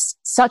is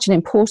such an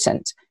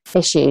important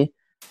issue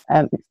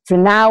for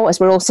now,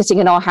 as we're all sitting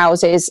in our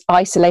houses,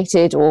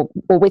 isolated or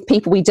with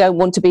people we don't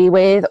want to be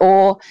with,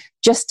 or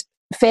just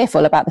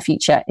fearful about the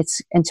future.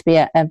 It's going to be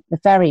a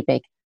very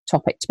big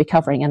topic to be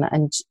covering.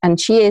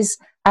 And she is,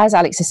 as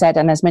Alex has said,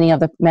 and as many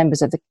other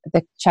members of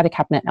the Shadow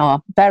Cabinet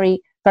are, very,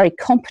 very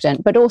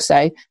competent, but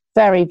also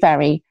very,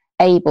 very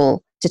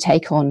able to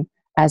take on,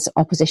 as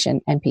opposition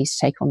MPs, to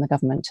take on the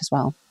government as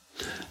well.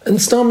 And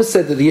Starmer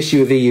said that the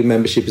issue of EU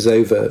membership is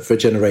over for a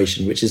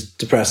generation, which is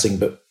depressing,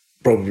 but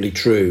probably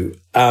true.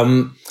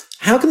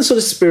 How can the sort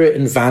of spirit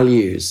and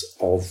values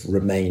of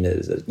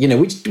Remainers,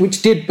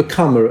 which did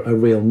become a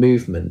real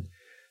movement,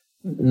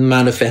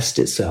 manifest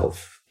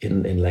itself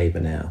in Labour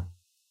now?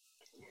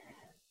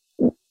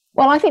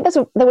 Well, I think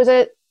there was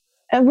a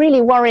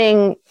really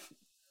worrying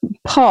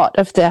part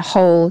of the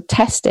whole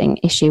testing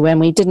issue when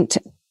we didn't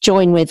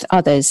join with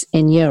others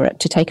in Europe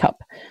to take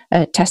up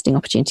a testing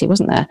opportunity,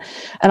 wasn't there?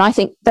 And I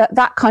think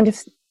that kind of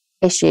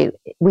issue,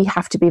 we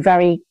have to be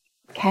very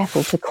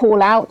careful to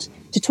call out,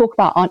 to talk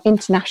about our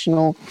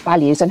international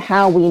values and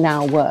how we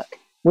now work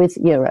with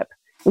Europe.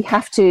 We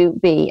have to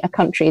be a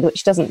country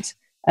which doesn't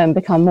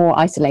become more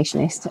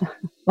isolationist.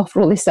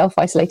 After all this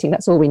self-isolating,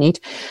 that's all we need.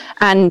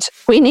 And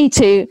we need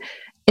to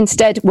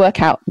instead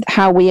work out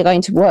how we are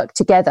going to work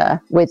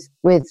together with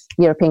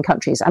European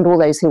countries and all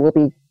those who will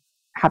be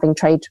having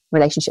trade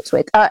relationships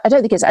with. I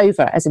don't think it's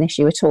over as an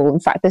issue at all. In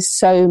fact, there's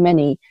so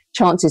many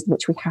chances in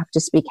which we have to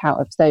speak out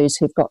of those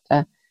who've got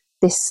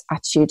this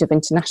attitude of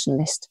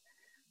internationalist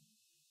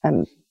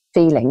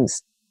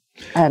feelings.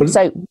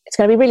 So it's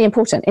going to be really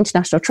important,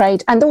 international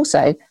trade. And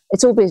also,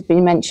 it's always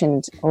been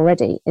mentioned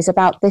already, is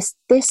about this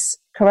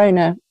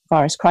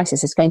coronavirus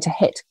crisis is going to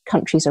hit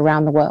countries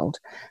around the world.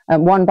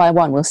 One by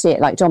one, we'll see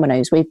it like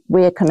dominoes.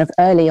 We're kind of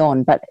early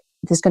on, but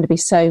there's going to be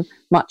so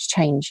much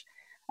change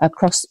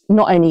across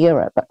not only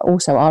Europe, but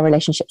also our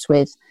relationships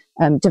with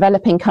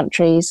developing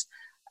countries,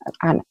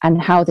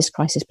 and how this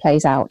crisis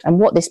plays out and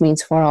what this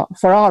means for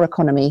our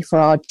economy, for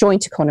our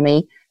joint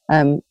economy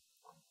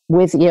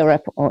with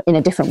Europe, or in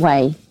a different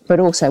way, but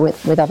also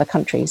with other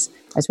countries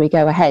as we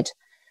go ahead.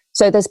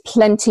 So there's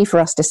plenty for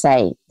us to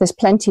say. There's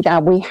plenty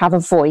that we have a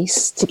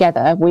voice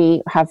together.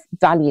 We have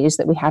values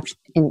that we have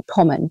in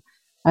common,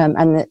 and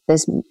that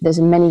there's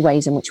many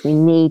ways in which we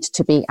need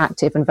to be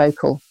active and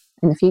vocal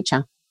in the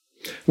future.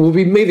 We'll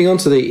be moving on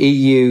to the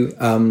EU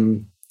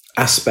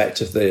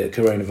aspect of the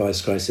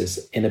coronavirus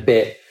crisis in a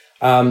bit.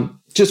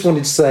 Just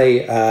wanted to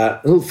say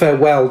a little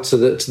farewell to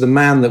the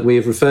man that we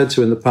have referred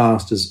to in the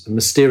past as a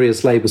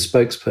mysterious Labour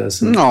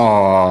spokesperson.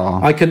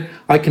 Aww.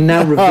 I can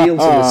now reveal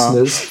to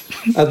listeners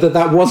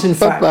that was in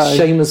fact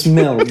Seamus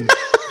Milne.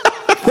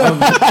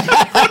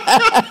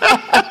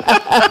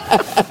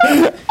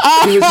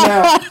 He is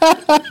now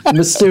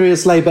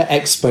mysterious Labour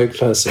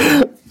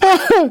ex-spokesperson.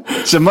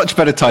 It's a much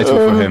better title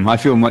for him. I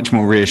feel much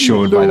more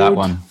reassured by that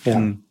one.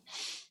 Yeah.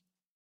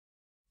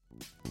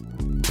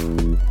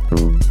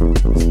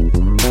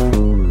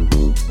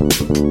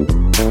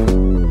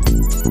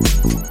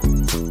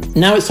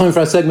 Now it's time for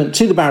our segment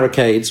To the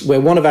Barricades,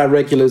 where one of our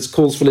regulars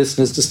calls for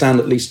listeners to stand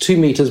at least 2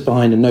 metres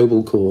behind a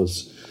noble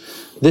cause.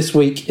 This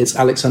week, it's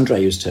Alex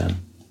Andreou's turn.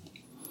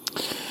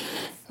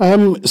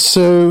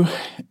 So,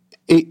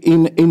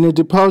 in a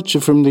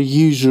departure from the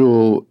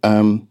usual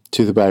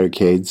To the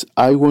Barricades,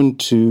 I want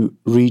to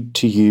read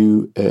to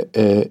you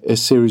a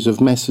series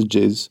of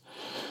messages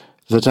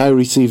that I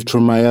received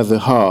from my other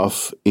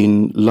half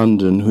in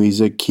London, who is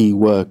a key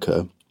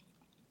worker.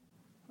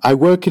 I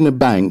work in a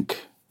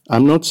bank.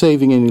 I'm not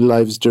saving any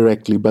lives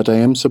directly, but I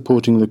am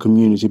supporting the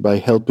community by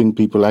helping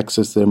people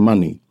access their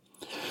money.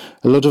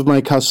 A lot of my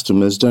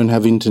customers don't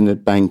have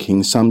internet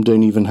banking, some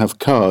don't even have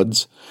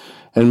cards,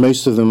 and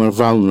most of them are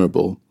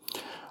vulnerable.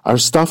 Our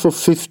staff of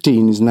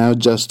 15 is now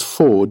just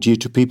 4 due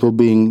to people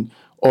being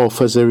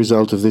off as a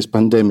result of this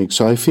pandemic,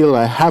 so I feel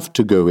I have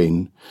to go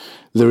in.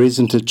 There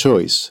isn't a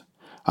choice.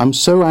 I'm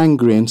so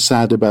angry and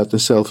sad about the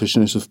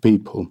selfishness of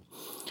people.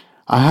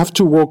 I have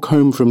to walk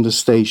home from the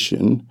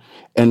station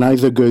and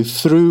either go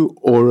through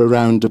or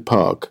around the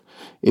park.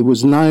 It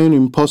was nigh on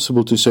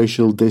impossible to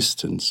social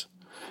distance.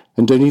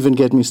 And don't even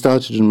get me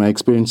started on my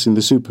experience in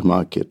the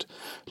supermarket.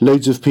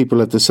 Loads of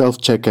people at the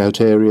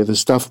self-checkout area, the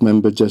staff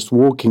member just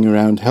walking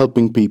around,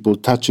 helping people,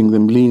 touching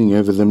them, leaning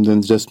over them,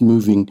 then just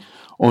moving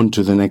on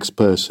to the next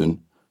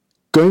person.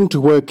 Going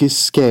to work is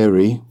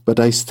scary, but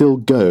I still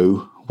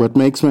go. What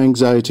makes my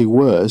anxiety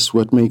worse,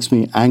 what makes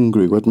me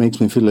angry, what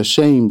makes me feel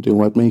ashamed, and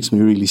what makes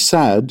me really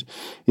sad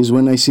is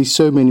when I see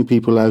so many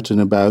people out and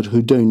about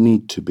who don't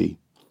need to be.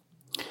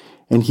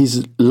 And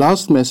his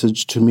last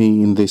message to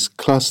me in this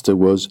cluster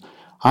was,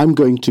 I'm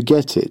going to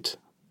get it.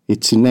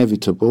 It's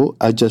inevitable.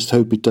 I just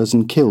hope it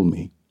doesn't kill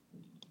me.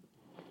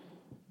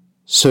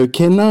 So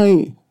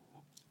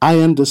I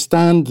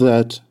understand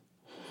that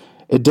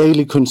a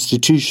daily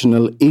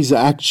constitutional is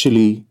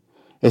actually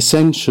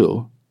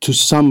essential to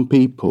some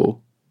people.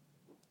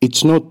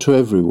 It's not to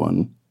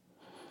everyone.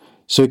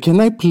 So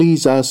can I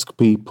please ask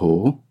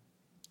people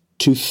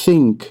to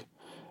think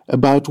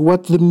about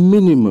what the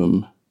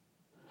minimum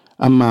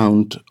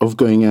amount of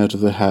going out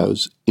of the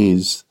house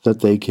is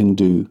that they can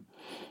do?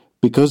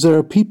 Because there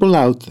are people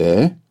out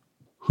there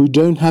who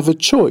don't have a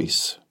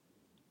choice.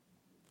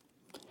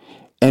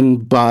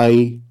 And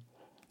by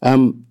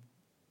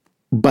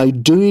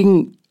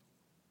doing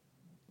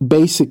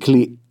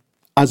basically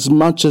as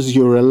much as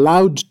you're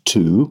allowed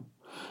to,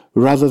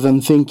 rather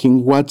than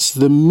thinking, what's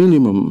the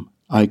minimum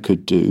I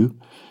could do,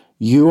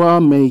 you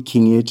are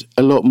making it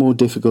a lot more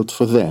difficult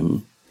for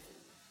them.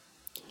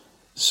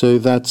 So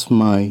that's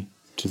my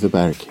To the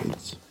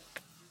Barricades.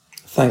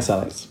 Thanks,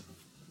 Alex.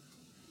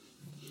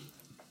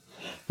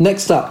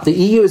 Next up, the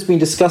EU has been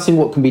discussing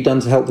what can be done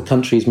to help the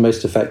countries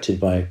most affected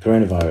by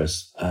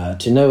coronavirus.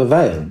 To no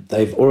avail.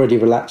 They've already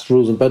relaxed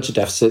rules on budget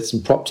deficits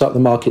and propped up the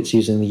markets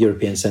using the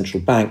European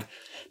Central Bank.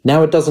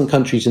 Now a dozen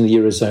countries in the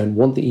Eurozone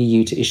want the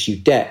EU to issue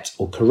debt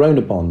or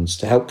corona bonds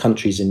to help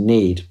countries in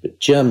need,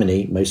 but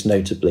Germany, most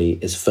notably,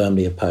 is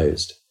firmly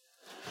opposed.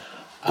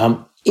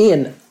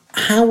 Ian,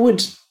 how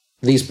would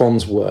these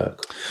bonds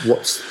work?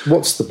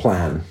 What's the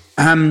plan?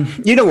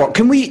 You know what?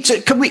 Can we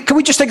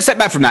just take a step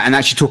back from that and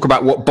actually talk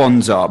about what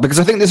bonds are? Because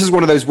I think this is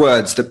one of those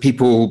words that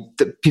people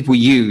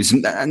use,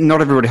 and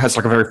not everybody has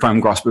like a very firm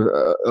grasp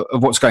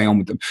of what's going on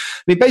with them.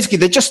 I mean, basically,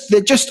 they're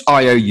just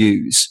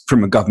IOUs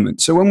from a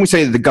government. So when we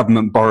say that the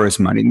government borrows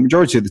money, the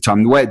majority of the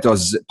time, the way it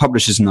does is it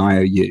publishes an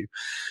IOU,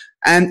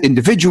 and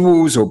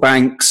individuals or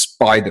banks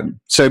buy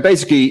them. So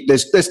basically,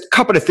 there's a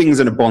couple of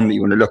things in a bond that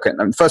you want to look at.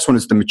 And the first one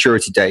is the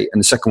maturity date, and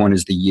the second one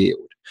is the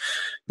yield.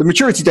 The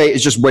maturity date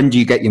is just when do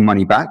you get your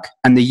money back,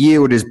 and the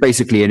yield is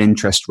basically an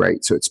interest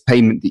rate. So it's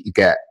payment that you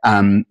get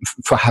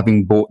for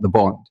having bought the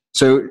bond.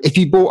 So if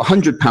you bought a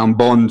 £100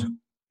 bond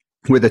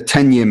with a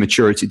 10-year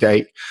maturity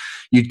date,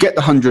 you'd get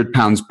the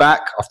 £100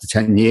 back after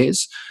 10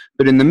 years.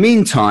 But in the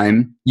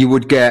meantime, you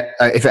would get,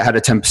 if it had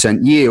a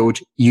 10% yield,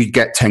 you'd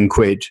get 10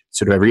 quid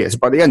sort of every year. So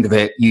by the end of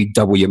it, you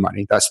double your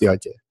money. That's the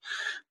idea.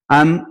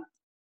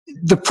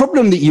 The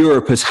problem that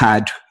Europe has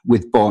had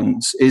with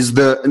bonds is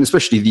that, and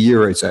especially the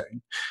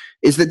Eurozone,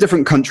 is that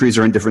different countries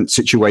are in different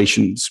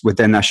situations with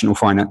their national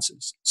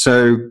finances.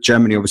 So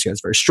Germany obviously has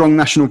very strong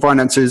national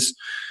finances.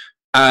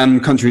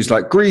 Countries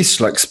like Greece,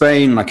 like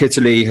Spain, like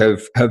Italy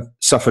have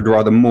suffered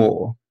rather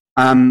more.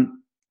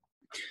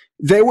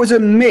 There was a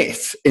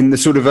myth in the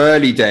sort of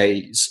early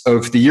days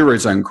of the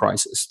Eurozone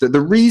crisis that the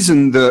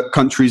reason that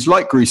countries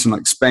like Greece and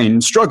like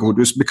Spain struggled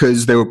was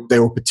because they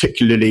were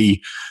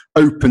particularly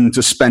open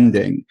to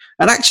spending.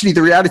 And actually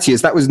the reality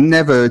is that was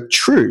never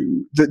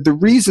true. That the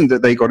reason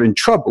that they got in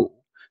trouble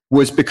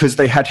was because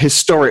they had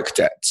historic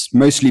debts,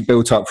 mostly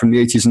built up from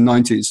the 80s and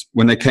 90s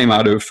when they came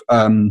out of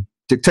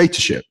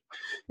dictatorship.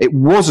 It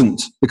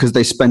wasn't because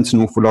they spent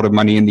an awful lot of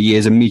money in the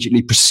years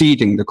immediately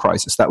preceding the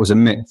crisis. That was a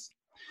myth.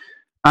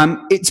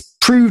 It's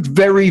proved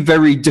very,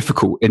 very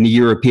difficult in the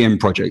European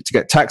project to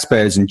get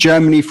taxpayers in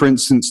Germany, for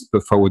instance, to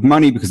put forward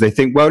money because they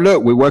think, well,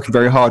 look, we're working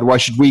very hard. Why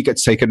should we get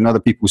to take it and other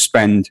people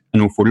spend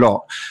an awful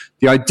lot?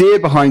 The idea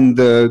behind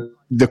the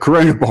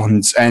corona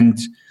bonds, and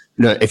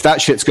look, if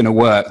that shit's going to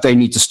work, they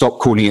need to stop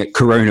calling it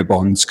corona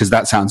bonds because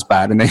that sounds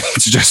bad, and they need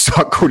to just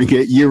start calling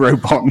it euro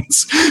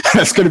bonds.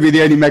 That's going to be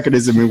the only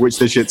mechanism in which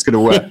this shit's going to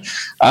work.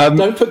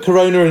 Don't put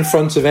corona in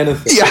front of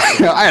anything.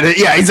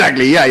 Yeah,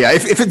 exactly. Yeah.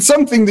 If it's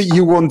something that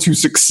you want to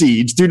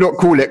succeed, do not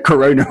call it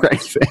corona or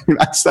anything.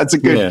 That's a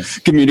good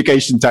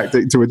communication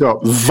tactic to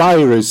adopt.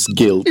 Virus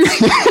guilt.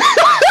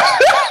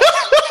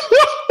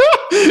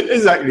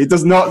 Exactly. It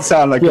does not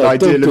sound like an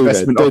ideal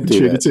investment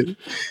opportunity.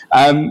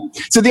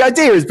 So the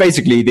idea is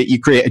basically that you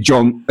create a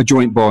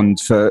joint bond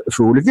for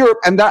all of Europe,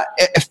 and that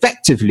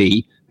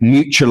effectively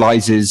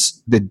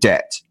mutualizes the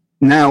debt.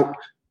 Now,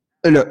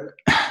 look,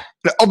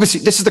 obviously,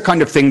 this is the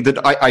kind of thing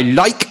that I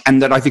like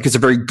and that I think is a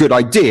very good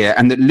idea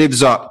and that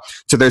lives up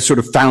to those sort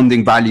of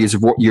founding values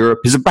of what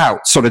Europe is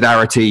about: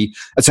 solidarity,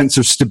 a sense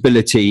of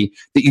stability,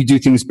 that you do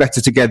things better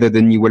together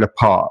than you will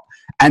apart.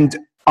 And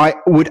I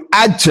would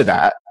add to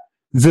that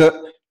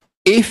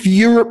if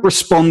Europe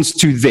responds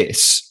to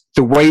this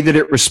the way that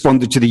it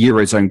responded to the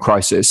Eurozone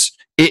crisis,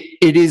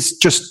 it is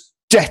just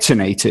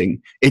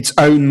detonating its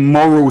own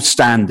moral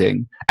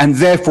standing, and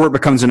therefore it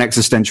becomes an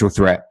existential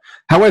threat.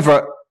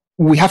 However,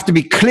 we have to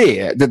be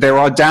clear that there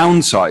are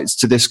downsides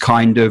to this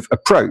kind of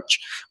approach.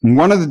 And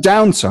one of the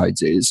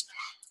downsides is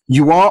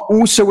you are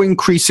also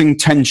increasing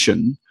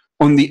tension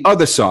on the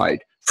other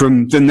side,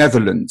 from the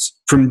Netherlands,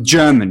 from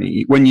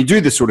Germany, when you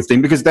do this sort of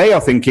thing, because they are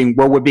thinking,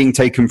 well, we're being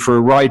taken for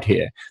a ride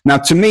here. Now,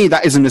 to me,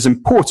 that isn't as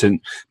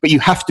important, but you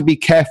have to be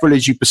careful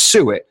as you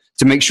pursue it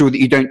to make sure that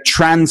you don't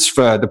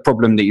transfer the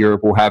problem that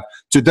Europe will have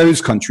to those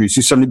countries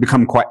who suddenly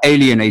become quite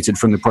alienated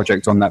from the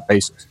project on that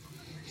basis.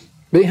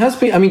 But it has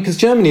been, because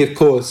Germany, of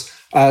course,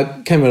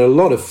 came under a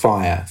lot of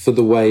fire for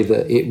the way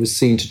that it was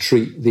seen to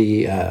treat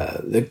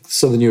the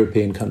southern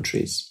European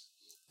countries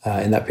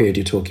in that period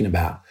you're talking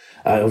about,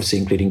 obviously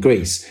including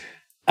Greece.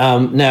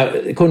 Now,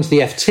 according to the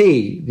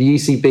FT, the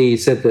ECB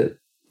said that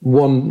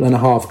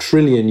 €1.5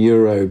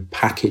 trillion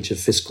package of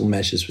fiscal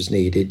measures was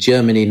needed.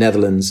 Germany,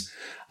 Netherlands,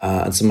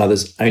 and some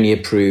others only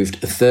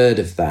approved a third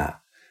of that.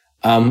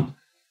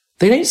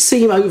 They don't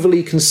seem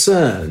overly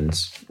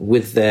concerned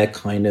with their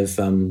kind of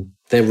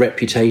their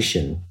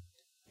reputation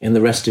in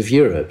the rest of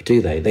Europe, do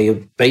they? They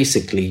are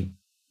basically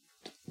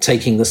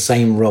taking the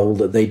same role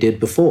that they did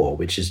before,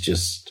 which is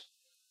just,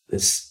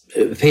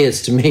 it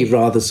appears to me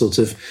rather sort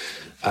of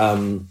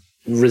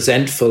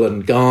resentful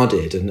and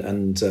guarded,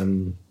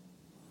 and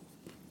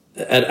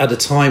at a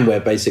time where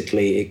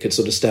basically it could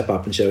sort of step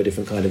up and show a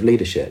different kind of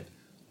leadership.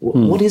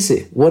 What is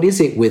it? What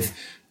is it with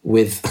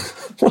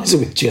what is it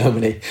with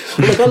Germany?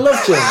 Like, I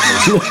love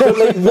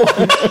Germany. But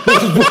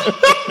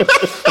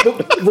like,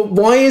 but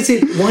why is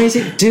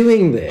it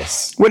doing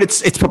this? Well,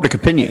 it's public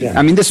opinion. Yeah.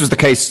 I mean, this was the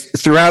case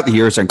throughout the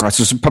Eurozone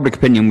crisis. Public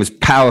opinion was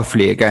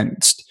powerfully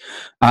against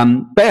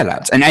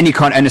bailouts and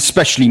and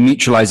especially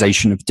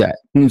mutualization of debt.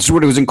 And so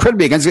what it was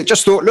incredibly against. It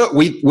just thought, look,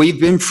 we've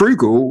been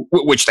frugal,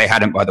 which they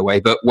hadn't, by the way,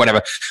 but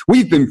whatever.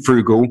 We've been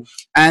frugal,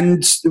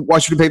 and why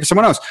should we pay for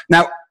someone else?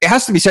 Now, it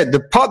has to be said, the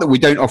part that we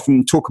don't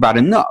often talk about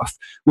enough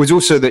was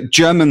also that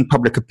German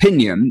public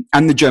opinion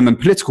and the German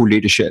political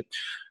leadership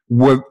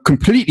were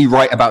completely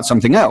right about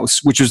something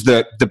else, which was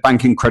that the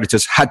banking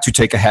creditors had to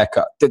take a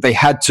haircut, that they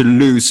had to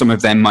lose some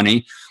of their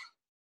money.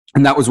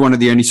 And that was one of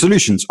the only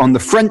solutions. On the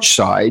French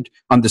side,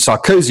 under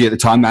Sarkozy at the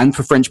time, and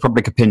for French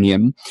public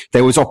opinion,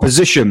 there was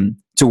opposition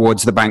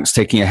towards the banks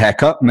taking a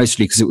haircut,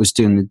 mostly because it was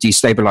doing to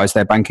destabilize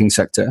their banking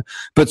sector,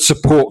 but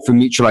support for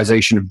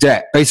mutualization of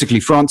debt. Basically,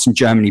 France and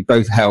Germany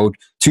both held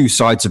two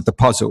sides of the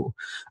puzzle,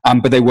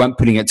 but they weren't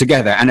putting it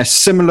together. And a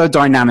similar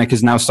dynamic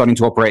is now starting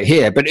to operate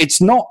here. But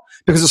it's not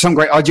because of some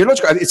great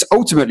ideological, it's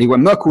ultimately,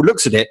 when Merkel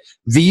looks at it,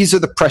 these are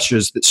the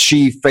pressures that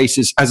she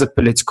faces as a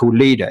political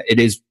leader. It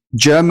is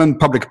German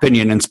public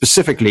opinion, and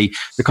specifically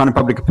the kind of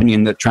public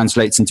opinion that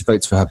translates into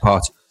votes for her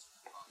party.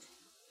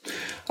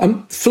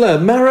 Fleur,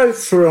 Mauro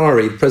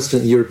Ferrari,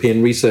 president of the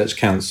European Research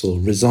Council,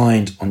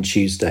 resigned on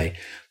Tuesday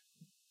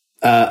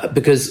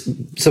because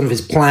some of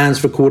his plans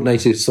for a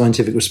coordinated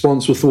scientific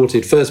response were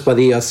thwarted first by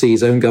the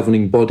ERC's own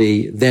governing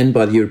body, then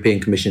by the European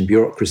Commission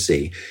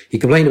bureaucracy. He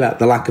complained about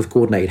the lack of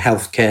coordinated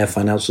healthcare,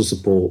 financial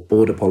support,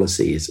 border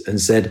policies, and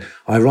said,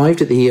 "I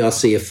arrived at the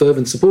ERC a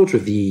fervent supporter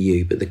of the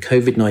EU, but the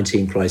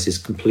COVID-19 crisis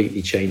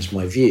completely changed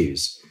my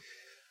views."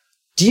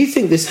 Do you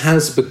think this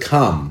has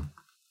become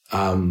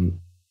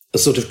a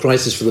sort of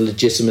crisis for the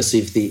legitimacy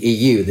of the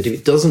EU, that if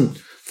it doesn't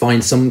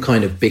find some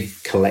kind of big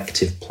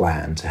collective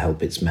plan to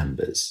help its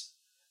members,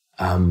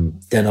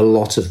 then a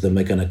lot of them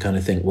are going to kind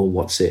of think, well,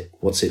 what's it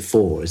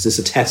for? Is this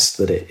a test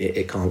that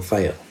it can't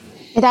fail?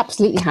 It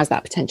absolutely has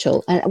that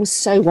potential. And it was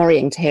so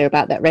worrying to hear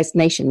about that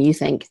resignation. You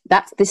think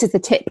that this is the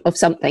tip of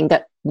something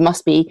that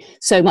must be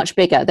so much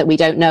bigger that we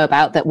don't know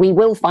about, that we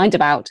will find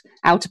out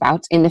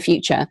about in the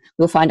future.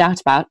 We'll find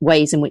out about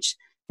ways in which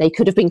they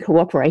could have been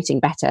cooperating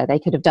better. They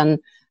could have done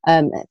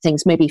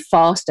things maybe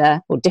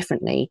faster or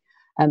differently,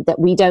 that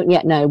we don't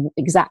yet know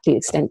exactly the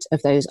extent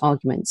of those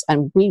arguments.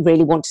 And we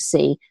really want to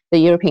see the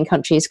European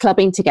countries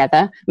clubbing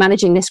together,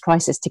 managing this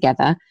crisis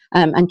together,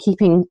 and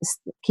keeping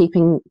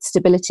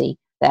stability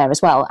there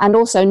as well. And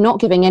also not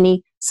giving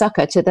any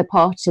succor to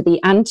the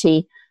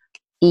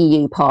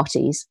anti-EU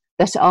parties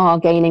that are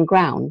gaining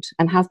ground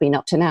and have been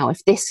up to now.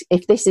 If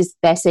this is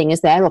they're seeing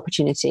as their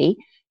opportunity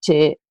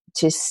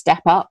to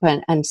step up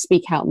and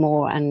speak out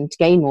more and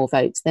gain more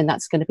votes, then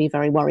that's going to be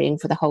very worrying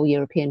for the whole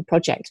European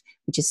project,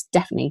 which is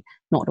definitely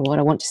not what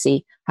I want to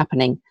see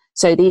happening.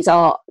 So these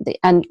are,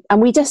 and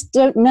we just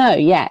don't know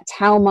yet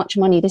how much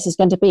money this is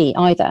going to be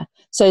either.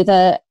 So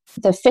the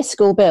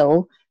fiscal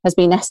bill has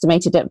been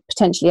estimated at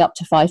potentially up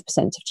to 5%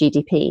 of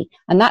GDP.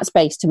 And that's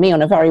based, to me,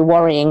 on a very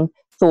worrying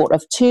thought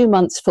of 2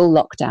 months full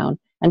lockdown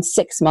and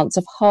 6 months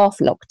of half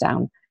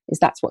lockdown.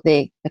 That's what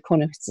the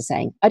economists are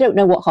saying. I don't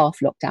know what half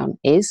lockdown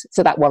is,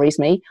 so that worries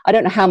me. I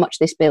don't know how much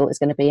this bill is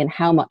going to be and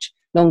how much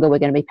longer we're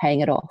going to be paying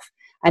it off.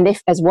 And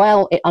if, as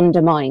well, it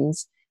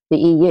undermines the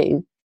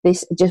EU,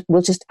 this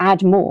will just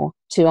add more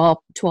to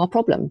our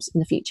problems in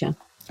the future.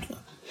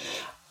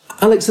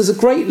 Alex, there's a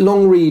great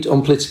long read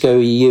on Politico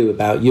EU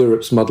about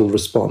Europe's muddled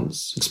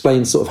response.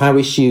 Explains sort of how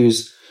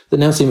issues that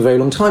now seem a very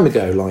long time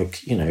ago,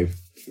 like,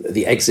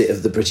 the exit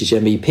of the British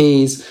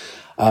MEPs,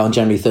 on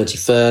January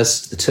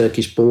 31st, the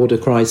Turkish border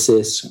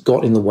crisis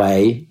got in the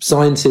way.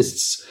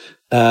 Scientists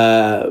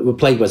were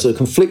plagued by sort of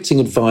conflicting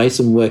advice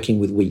and working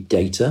with weak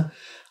data.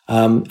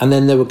 And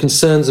then there were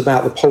concerns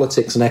about the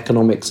politics and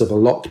economics of a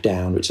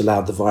lockdown, which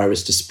allowed the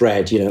virus to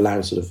spread,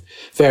 allowing sort of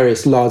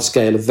various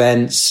large-scale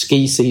events.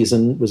 Ski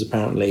season was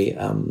apparently,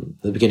 at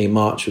the beginning of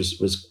March,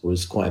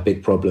 was quite a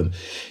big problem.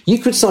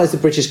 You criticised the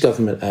British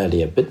government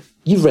earlier, but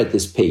you've read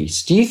this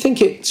piece. Do you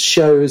think it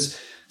shows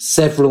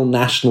several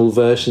national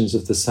versions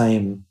of the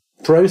same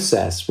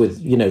process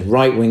with,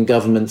 right-wing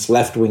governments,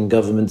 left-wing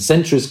governments,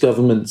 centrist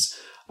governments,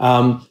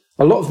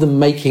 a lot of them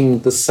making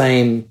the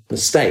same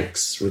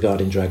mistakes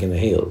regarding dragging their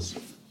heels?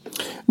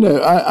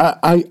 No,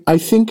 I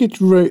think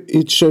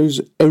it shows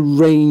a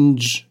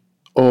range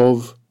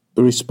of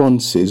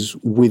responses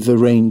with a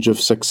range of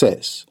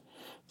success.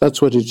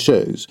 That's what it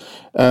shows.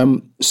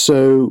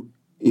 So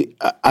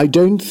I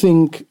don't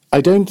think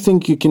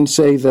you can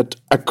say that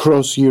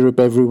across Europe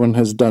everyone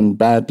has done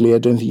badly. I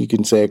don't think you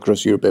can say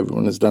across Europe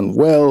everyone has done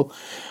well.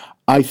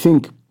 I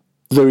think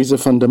there is a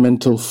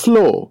fundamental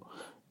flaw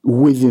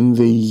within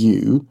the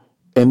EU,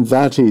 and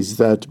that is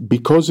that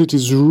because it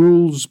is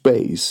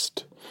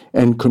rules-based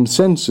and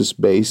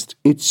consensus-based,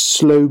 it's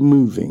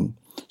slow-moving.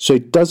 So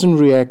it doesn't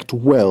react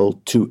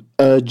well to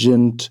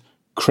urgent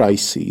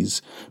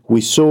crises.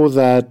 We saw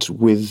that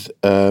with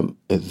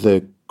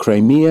the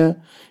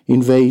Crimea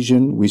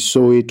invasion. We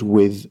saw it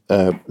with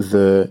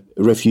the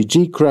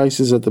refugee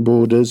crisis at the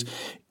borders.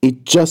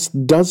 it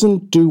just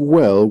doesn't do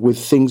well with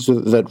things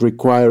that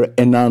require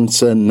an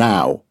answer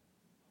now.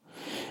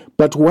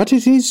 But what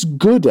it is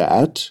good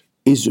at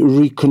is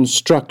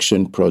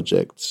reconstruction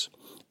projects.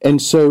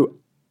 And so,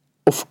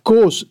 of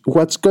course,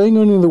 what's going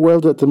on in the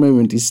world at the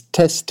moment is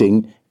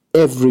testing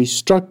every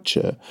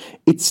structure.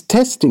 It's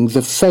testing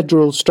the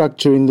federal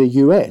structure in the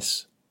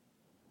US,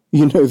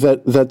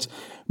 that's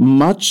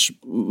much,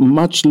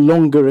 much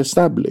longer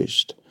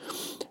established.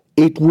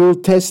 It will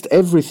test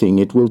everything.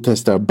 It will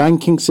test our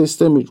banking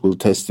system. It will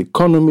test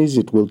economies.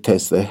 It will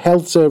test the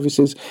health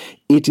services.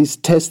 It is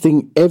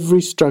testing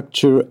every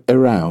structure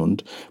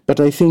around. But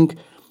I think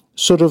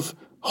sort of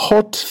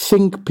hot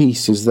think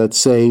pieces that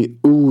say,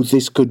 "Ooh,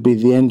 this could be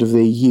the end of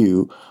the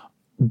EU,"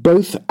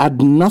 both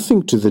add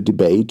nothing to the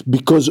debate,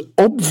 because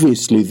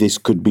obviously this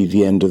could be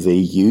the end of the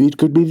EU. It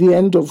could be the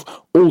end of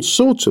all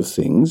sorts of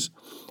things,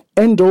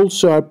 and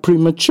also are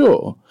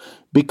premature,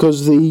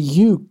 because the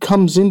EU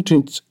comes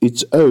into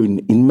its own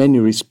in many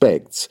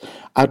respects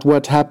at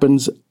what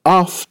happens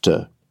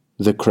after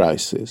the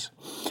crisis.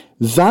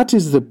 That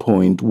is the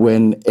point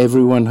when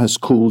everyone has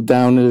cooled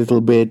down a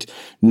little bit.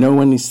 No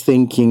one is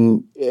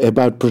thinking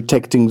about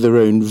protecting their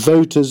own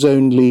voters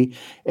only,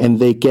 and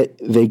they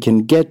can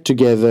get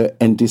together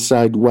and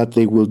decide what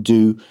they will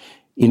do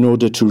in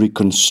order to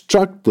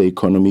reconstruct the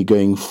economy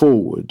going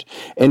forward.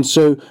 And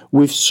so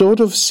we've sort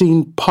of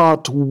seen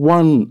part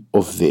one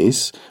of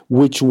this,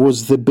 which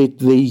was the bit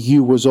the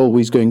EU was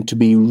always going to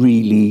be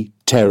really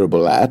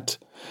terrible at.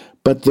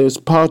 But there's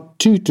part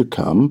two to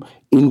come,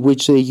 in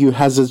which the EU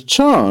has a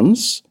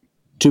chance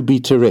to be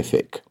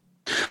terrific.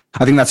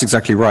 I think that's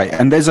exactly right.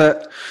 And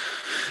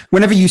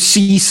whenever you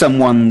see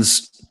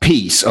someone's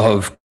piece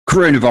of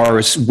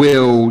coronavirus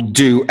will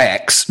do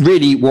X,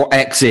 really what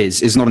X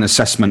is not an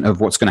assessment of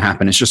what's going to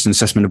happen. It's just an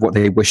assessment of what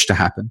they wish to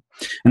happen.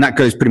 And that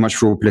goes pretty much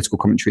for all political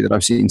commentary that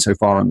I've seen so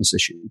far on this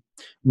issue.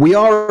 We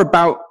are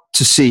about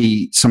to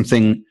see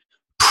something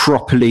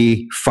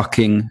properly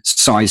fucking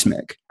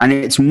seismic. And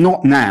it's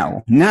not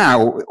now.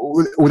 Now,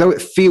 although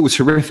it feels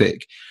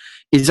horrific,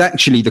 is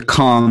actually the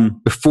calm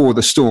before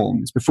the storm.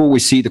 It's before we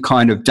see the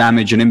kind of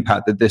damage and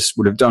impact that this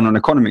would have done on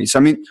economies.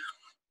 I mean,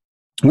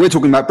 we're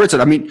talking about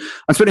Britain. I mean,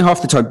 I'm spending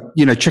half the time,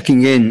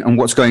 checking in on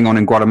what's going on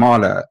in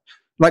Guatemala.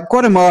 Like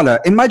Guatemala,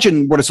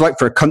 imagine what it's like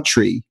for a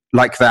country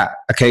like that,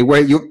 okay,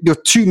 where your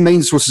two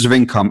main sources of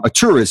income are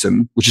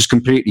tourism, which is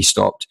completely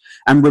stopped,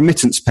 and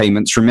remittance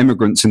payments from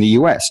immigrants in the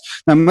US.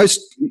 Now, most,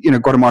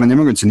 Guatemalan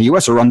immigrants in the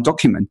US are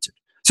undocumented.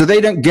 So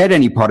they don't get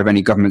any part of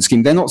any government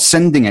scheme. They're not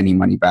sending any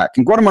money back.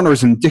 And Guatemala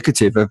is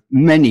indicative of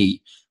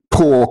many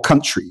poor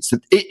countries.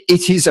 That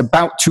it is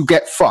about to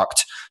get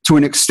fucked to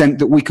an extent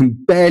that we can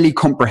barely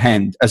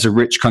comprehend as a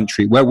rich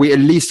country, where we at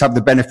least have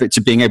the benefits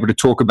of being able to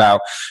talk about,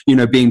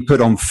 being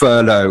put on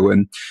furlough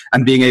and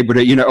being able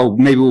to,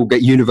 maybe we'll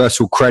get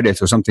universal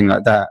credit or something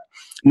like that.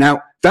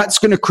 Now, that's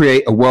going to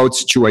create a world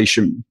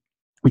situation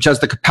which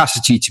has the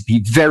capacity to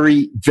be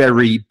very,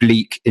 very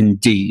bleak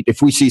indeed.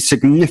 If we see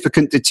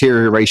significant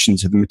deterioration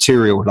to the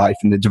material life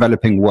in the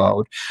developing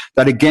world,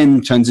 that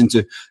again turns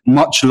into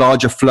much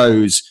larger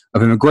flows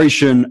of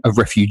immigration, of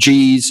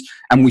refugees.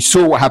 And we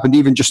saw what happened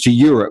even just to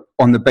Europe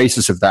on the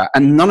basis of that.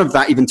 And none of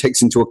that even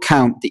takes into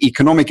account the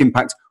economic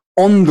impact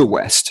on the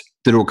West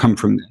that will come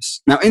from this.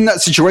 Now, in that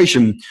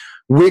situation,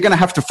 we're going to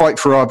have to fight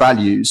for our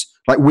values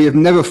like we have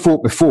never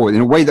fought before,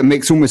 in a way that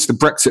makes almost the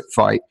Brexit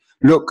fight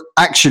look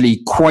actually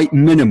quite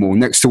minimal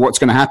next to what's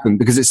going to happen,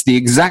 because it's the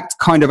exact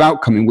kind of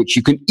outcome in which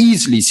you can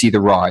easily see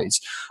the rise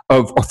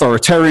of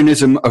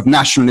authoritarianism, of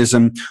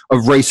nationalism,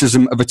 of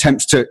racism, of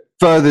attempts to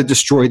further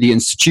destroy the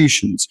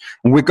institutions.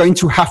 And we're going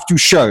to have to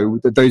show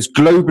that those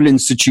global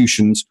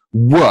institutions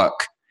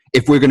work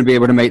if we're going to be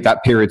able to make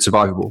that period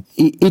survivable.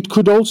 It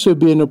could also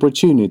be an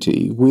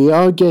opportunity. We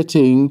are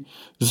getting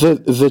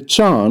the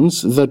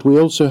chance that we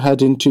also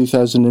had in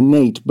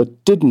 2008,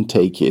 but didn't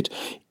take it.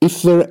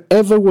 If there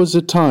ever was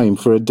a time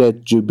for a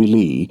debt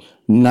jubilee,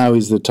 now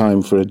is the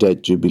time for a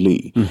debt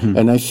jubilee. Mm-hmm.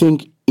 And I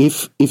think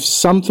if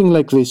something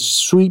like this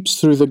sweeps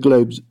through the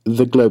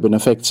globe and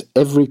affects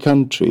every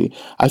country,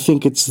 I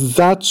think it's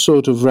that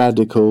sort of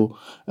radical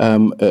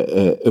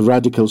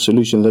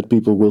solution that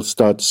people will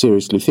start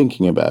seriously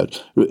thinking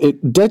about.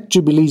 Debt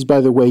jubilees, by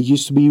the way,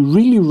 used to be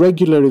really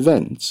regular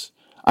events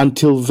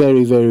until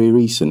very, very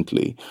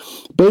recently.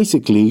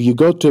 Basically, you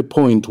got to a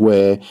point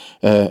where,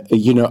 I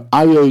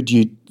owed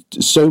you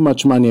so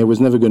much money I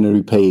was never going to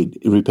repay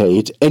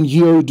it, and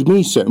you owed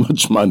me so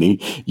much money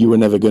you were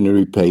never going to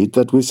repay it,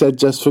 that we said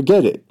just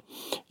forget it.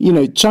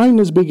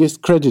 China's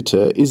biggest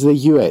creditor is the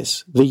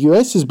US. The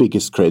US's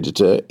biggest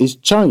creditor is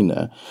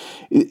China.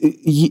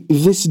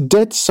 This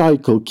debt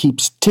cycle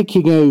keeps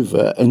ticking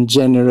over and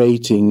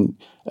generating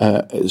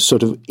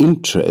sort of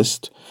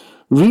interest,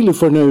 really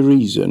for no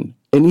reason.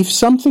 And if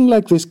something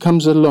like this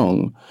comes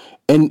along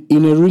and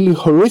in a really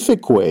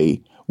horrific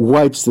way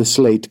wipes the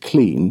slate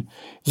clean,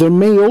 there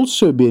may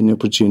also be an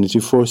opportunity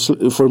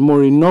for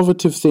more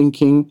innovative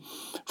thinking,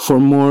 for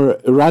more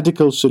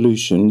radical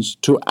solutions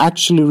to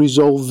actually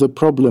resolve the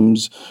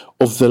problems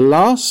of the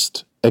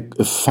last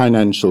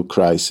financial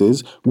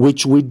crisis,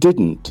 which we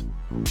didn't.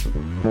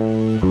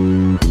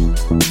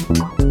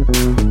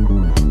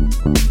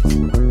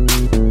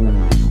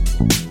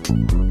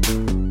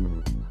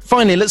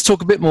 Finally, let's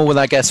talk a bit more with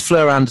our guest,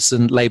 Fleur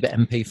Anderson, Labour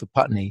MP for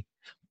Putney.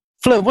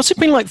 Fleur, what's it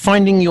been like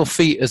finding your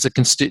feet as a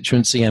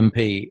constituency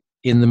MP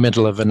in the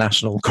middle of a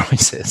national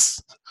crisis?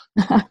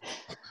 Well,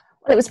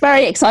 it was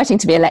very exciting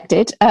to be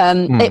elected.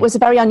 It was a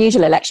very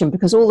unusual election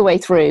because all the way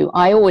through,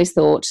 I always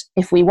thought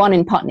if we won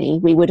in Putney,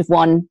 we would have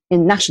won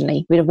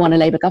nationally. We'd have won a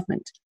Labour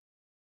government.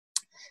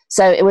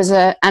 So it was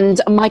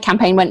and my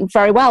campaign went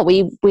very well.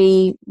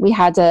 We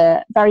had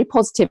a very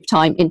positive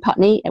time in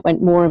Putney. It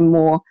went more and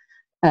more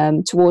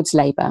towards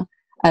Labour.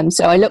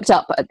 So I looked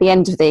up at the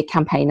end of the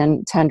campaign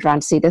and turned around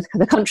to see that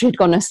the country had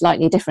gone a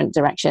slightly different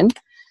direction.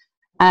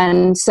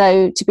 And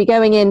so to be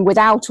going in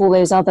without all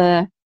those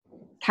other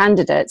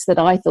candidates that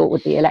I thought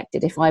would be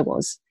elected if I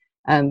was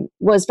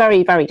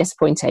very, very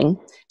disappointing.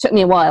 Took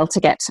me a while to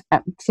get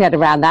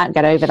around that,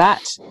 get over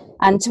that,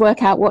 and to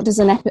work out what does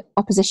an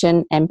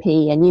opposition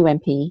MP, a new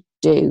MP,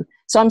 do.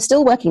 So I'm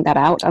still working that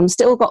out. I'm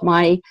still got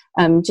my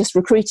just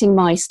recruiting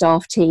my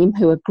staff team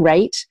who are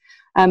great.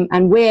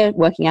 And we're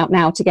working out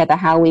now together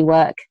how we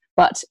work,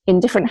 but in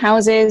different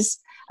houses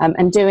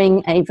and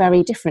doing a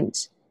very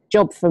different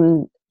job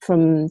from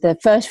the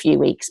first few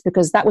weeks,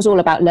 because that was all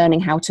about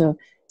learning how to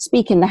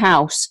speak in the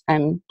House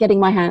and getting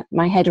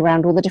my head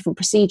around all the different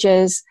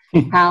procedures,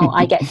 how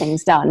I get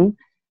things done.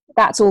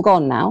 That's all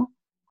gone now.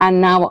 And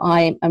now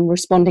I am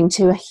responding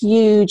to a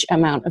huge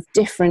amount of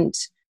different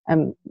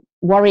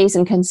worries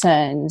and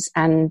concerns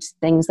and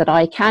things that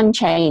I can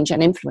change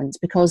and influence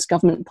because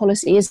government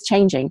policy is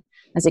changing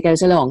as it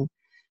goes along.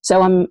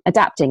 So I'm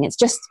adapting. It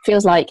just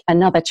feels like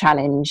another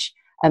challenge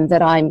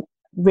that I'm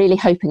really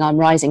hoping I'm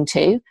rising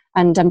to.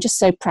 And I'm just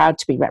so proud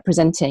to be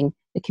representing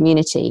the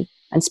community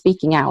and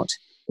speaking out.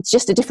 It's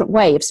just a different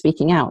way of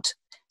speaking out.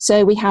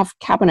 So we have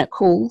cabinet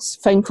calls,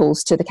 phone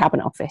calls to the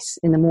Cabinet Office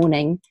in the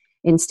morning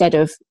instead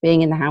of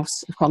being in the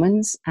House of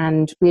Commons.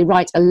 And we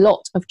write a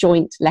lot of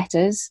joint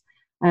letters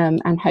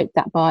and hope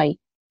that by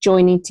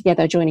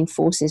joining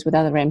forces with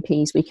other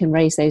MPs, we can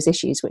raise those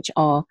issues which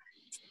are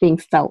being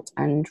felt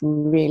and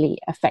really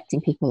affecting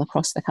people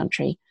across the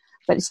country.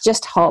 But it's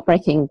just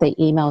heartbreaking, the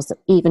emails that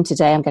even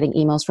today I'm getting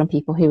emails from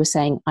people who are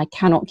saying, I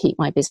cannot keep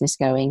my business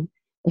going.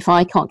 If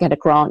I can't get a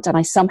grant and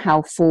I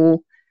somehow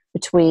fall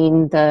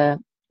between the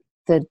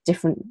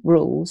different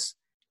rules,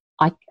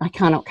 I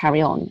cannot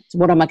carry on. So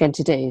what am I going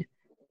to do?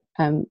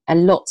 A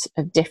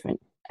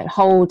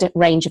whole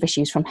range of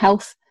issues from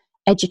health,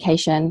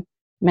 education,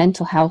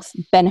 mental health,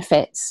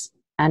 benefits,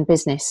 and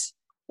business.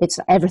 It's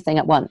everything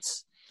at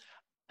once.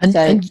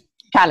 And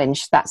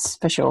challenge, that's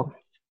for sure.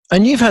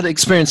 And you've had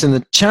experience in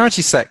the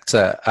charity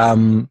sector,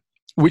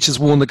 which has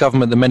warned the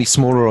government that many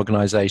smaller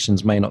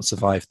organisations may not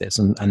survive this.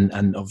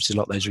 And obviously a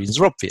lot of those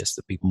reasons are obvious,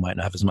 that people might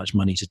not have as much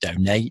money to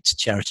donate,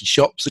 charity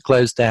shops are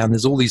closed down,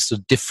 there's all these sort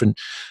of different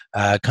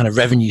kind of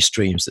revenue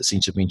streams that seem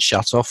to have been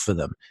shut off for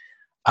them.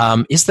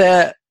 Are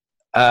there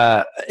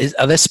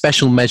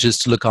special measures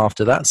to look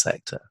after that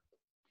sector?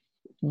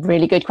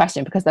 Really good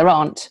question, because there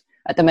aren't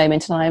at the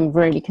moment, and I am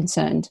really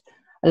concerned,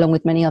 along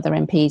with many other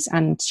MPs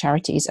and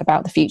charities,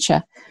 about the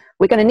future.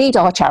 We're going to need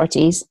our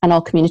charities and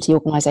our community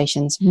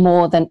organisations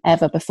more than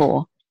ever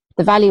before.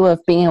 The value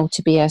of being able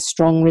to be a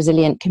strong,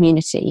 resilient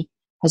community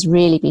has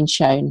really been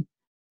shown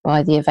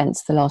by the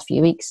events the last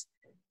few weeks.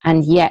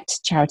 And yet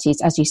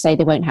charities, as you say,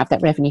 they won't have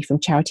that revenue from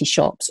charity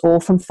shops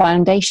or from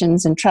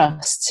foundations and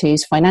trusts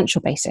whose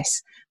financial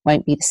basis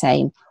won't be the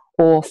same,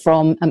 or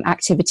from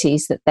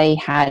activities that they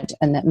had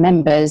and that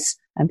members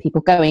and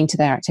people going to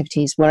their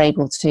activities were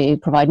able to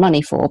provide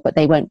money for, but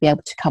they won't be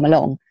able to come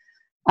along.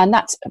 And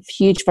that's a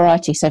huge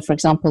variety. So, for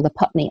example, the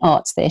Putney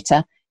Arts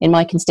Theatre in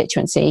my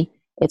constituency,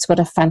 it's got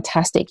a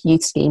fantastic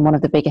youth scheme, one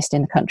of the biggest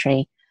in the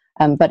country,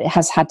 but it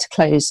has had to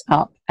close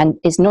up and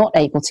is not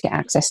able to get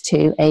access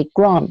to a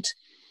grant,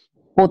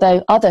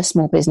 although other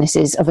small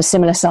businesses of a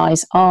similar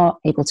size are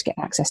able to get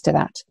access to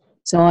that.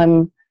 So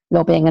I'm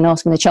lobbying and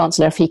asking the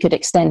Chancellor if he could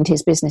extend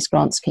his business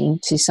grant scheme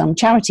to some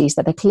charities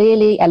that are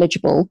clearly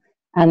eligible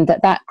and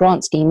that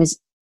grant scheme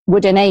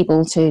would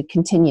enable to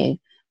continue,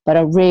 but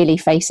are really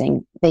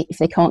facing, if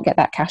they can't get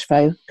that cash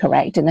flow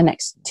correct in the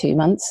next 2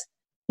 months,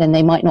 then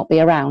they might not be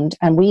around.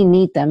 And we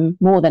need them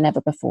more than ever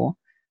before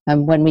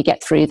when we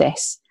get through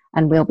this,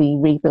 and we'll be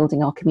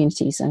rebuilding our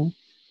communities and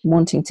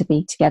wanting to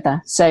be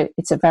together. So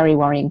it's a very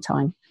worrying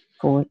time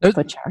for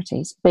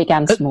charities, big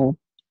and small.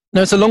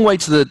 No, it's a long way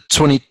to the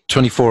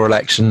 2024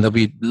 election. There'll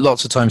be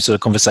lots of times sort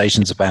of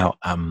conversations about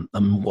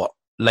what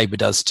Labour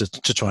does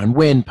to try and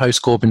win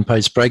post-Corbyn,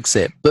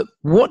 post-Brexit. But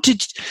what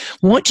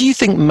do you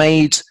think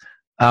made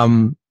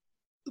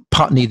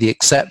Putney the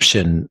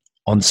exception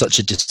on such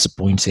a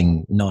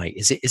disappointing night?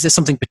 Is there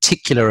something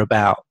particular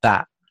about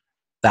that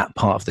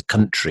part of the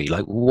country?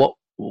 Like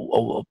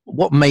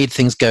what made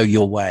things go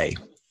your way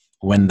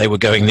when they were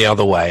going the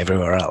other way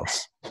everywhere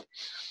else?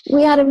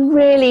 We had a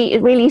really,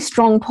 really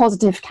strong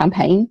positive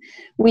campaign.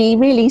 We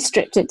really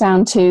stripped it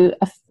down to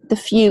the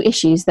few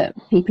issues that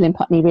people in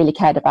Putney really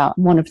cared about.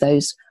 One of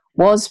those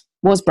was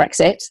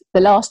Brexit,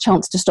 the last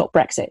chance to stop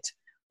Brexit.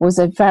 was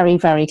a very,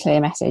 very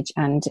clear message,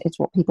 and it's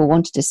what people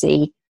wanted to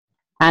see.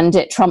 And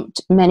it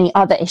trumped many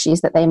other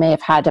issues that they may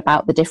have had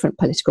about the different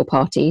political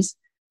parties.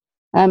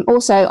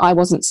 Also, I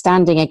wasn't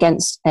standing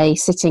against a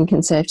sitting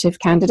Conservative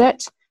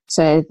candidate.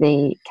 So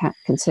the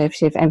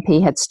Conservative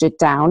MP had stood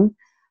down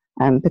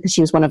because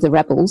she was one of the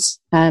rebels.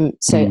 I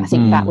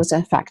think that was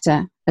a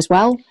factor as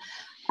well.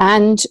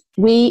 And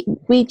we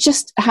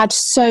just had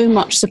so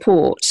much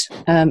support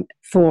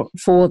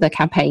for the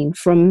campaign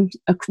from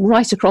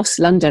right across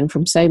London,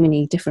 from so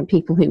many different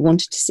people who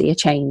wanted to see a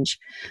change.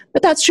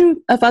 But that's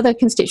true of other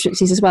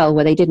constituencies as well,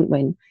 where they didn't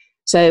win.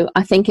 So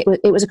I think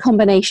it was a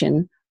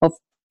combination of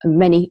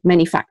many,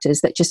 many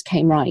factors that just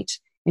came right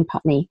in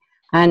Putney.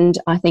 And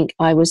I think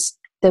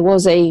there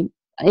was a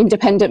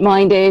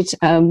independent-minded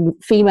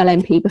female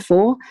MP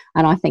before,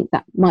 and I think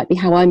that might be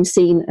how I'm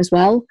seen as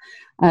well.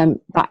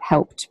 That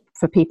helped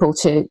for people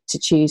to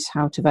choose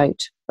how to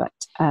vote. But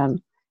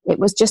it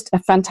was just a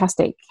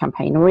fantastic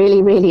campaign. I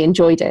really, really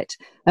enjoyed it.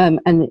 And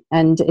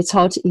it's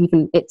hard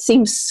to it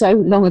seems so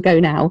long ago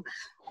now,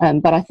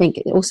 but I think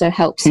it also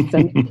helps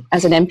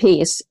as an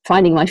MP is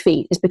finding my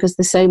feet, is because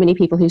there's so many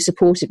people who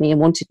supported me and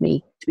wanted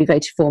me to be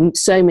voted for.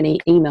 So many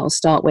emails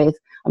start with,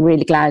 "I'm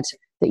really glad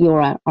that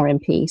you're our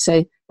MP."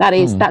 So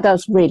that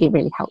does really,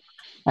 really help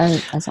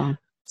as I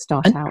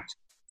start out.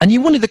 And you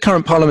wanted the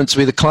current parliament to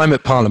be the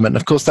climate parliament.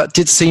 Of course, that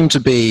did seem to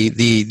be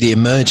the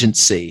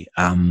emergency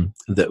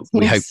that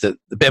we hope that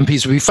the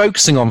MPs will be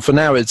focusing on. For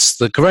now, it's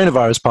the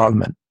coronavirus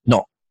parliament,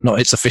 not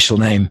its official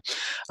name.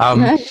 You're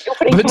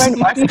putting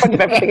coronavirus in front of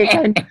everything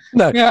again.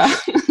 No. Yeah.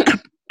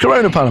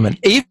 Corona Parliament.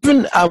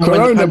 Even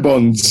Corona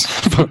bonds.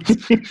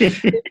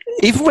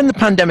 Even when the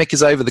pandemic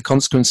is over, the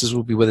consequences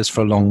will be with us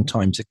for a long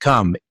time to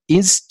come.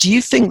 Do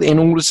you think that in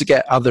order to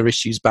get other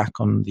issues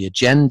back on the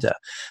agenda,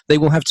 they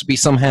will have to be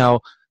somehow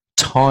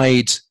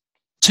tied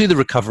to the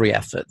recovery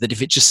effort? That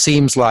if it just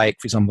seems like,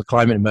 for example, the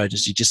climate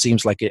emergency just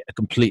seems like a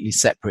completely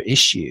separate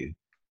issue,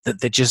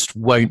 that there just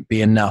won't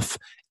be enough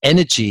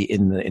energy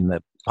in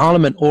the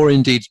Parliament or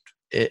indeed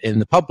in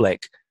the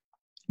public,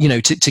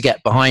 to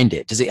get behind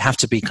it? Does it have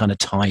to be kind of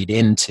tied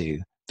into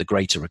the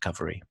greater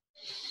recovery?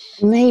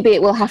 Maybe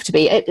it will have to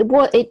be.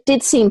 It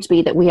did seem to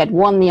be that we had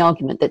won the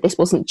argument that this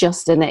wasn't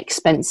just an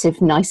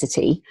expensive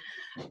nicety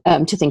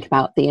to think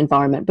about the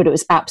environment, but it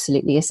was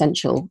absolutely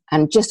essential.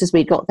 And just as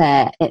we got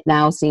there, it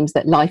now seems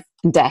that life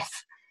and death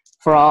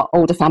for our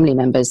older family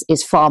members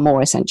is far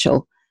more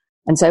essential.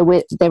 And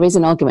so there is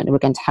an argument that we're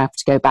going to have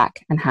to go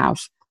back and have.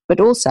 But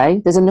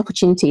also, there's an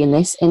opportunity in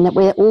this, in that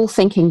we're all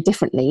thinking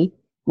differently.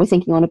 We're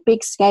thinking on a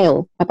big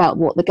scale about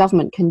what the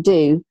government can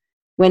do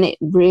when it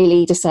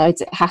really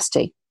decides it has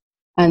to.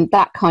 And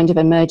that kind of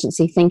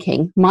emergency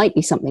thinking might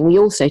be something we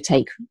also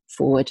take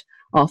forward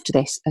after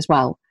this as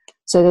well.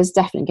 So there's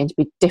definitely going to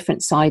be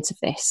different sides of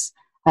this.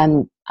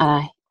 And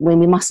when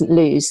we mustn't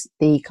lose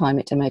the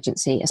climate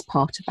emergency as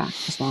part of that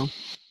as well.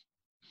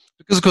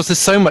 Because, of course, there's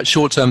so much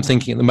short-term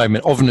thinking at the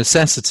moment of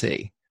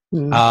necessity.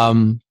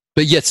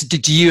 But yes,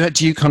 do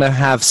you kind of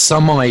have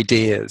some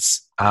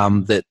ideas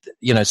that,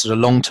 sort of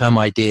long-term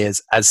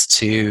ideas as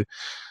to,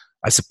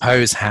 I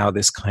suppose, how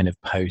this kind of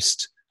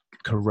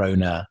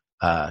post-corona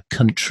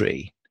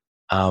country,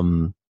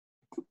 could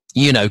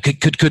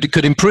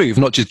improve,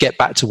 not just get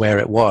back to where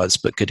it was,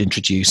 but could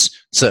introduce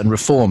certain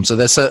reforms? So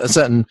there's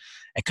certain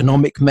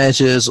economic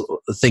measures, or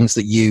things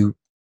that you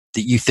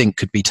think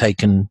could be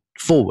taken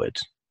forward,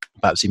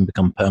 perhaps even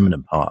become a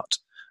permanent part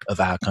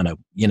of our kind of,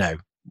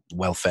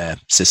 welfare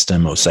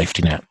system or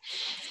safety net.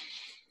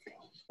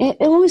 It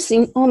almost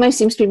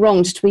seems to be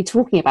wrong to be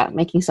talking about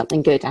making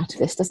something good out of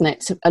this, doesn't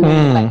it?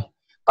 Along the way.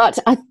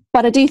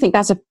 But I do think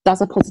that's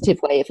a positive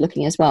way of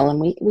looking as well,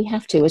 and we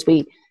have to, as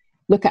we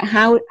look at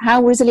how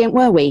resilient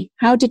were we?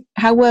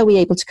 How were we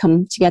able to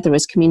come together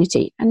as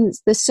community? And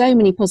there's so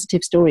many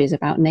positive stories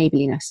about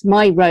neighbourliness.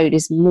 My road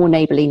is more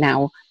neighbourly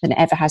now than it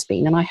ever has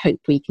been, and I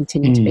hope we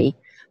continue to be.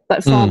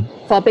 But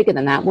far bigger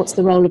than that, what's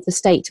the role of the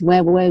state?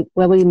 Where were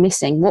we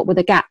missing? What were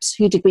the gaps?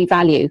 Who did we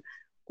value?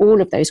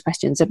 All of those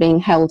questions are being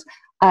held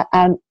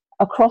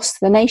across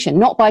the nation,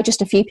 not by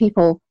just a few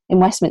people in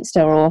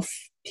Westminster or a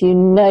few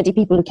nerdy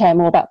people who care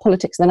more about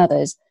politics than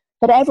others,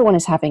 but everyone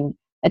is having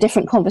a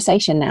different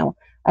conversation now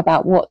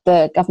about what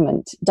the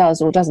government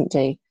does or doesn't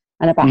do,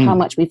 and about how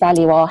much we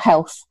value our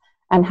health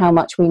and how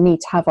much we need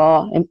to have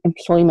our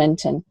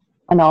employment and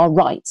our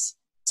rights.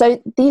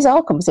 So these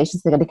are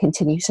conversations that are going to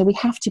continue. So we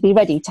have to be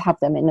ready to have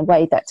them in a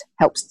way that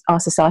helps our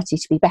society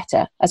to be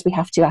better, as we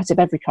have to out of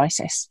every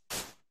crisis.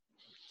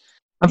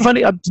 And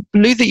finally, I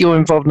believe that you're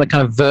involved in a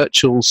kind of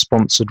virtual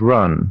sponsored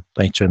run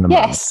later in the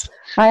month. Yes,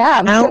 I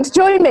am. Come to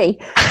join me.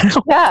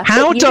 Yeah,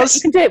 you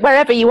can do it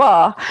wherever you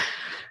are.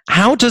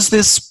 How does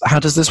this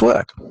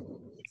work?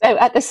 So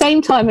at the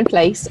same time and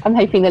place, I'm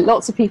hoping that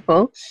lots of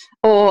people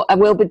will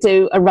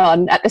do a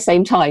run at the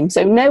same time.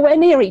 So nowhere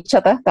near each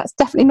other. That's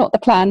definitely not the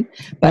plan.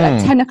 But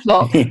at 10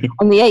 o'clock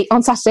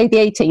on Saturday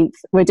the 18th,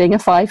 we're doing a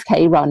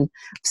 5K run.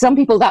 For some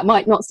people, that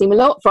might not seem a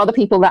lot. For other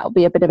people, that will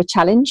be a bit of a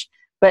challenge.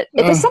 But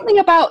there's something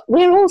about,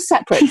 we're all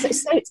separate,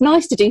 so it's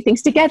nice to do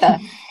things together.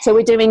 So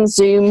we're doing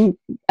Zoom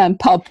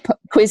pub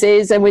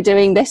quizzes, and we're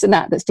doing this and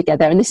that's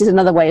together. And this is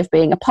another way of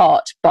being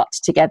apart, but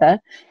together.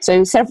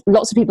 So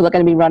lots of people are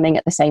going to be running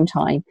at the same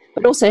time.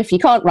 But also, if you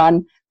can't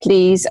run,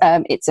 please,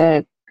 it's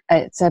a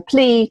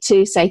plea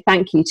to say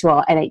thank you to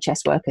our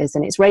NHS workers,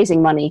 and it's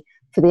raising money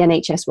for the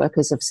NHS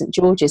workers of St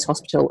George's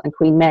Hospital and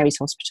Queen Mary's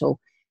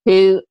Hospital,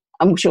 who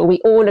I'm sure we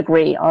all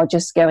agree are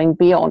just going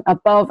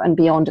above and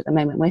beyond at the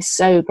moment. We're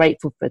so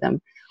grateful for them.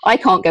 I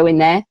can't go in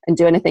there and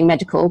do anything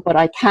medical, but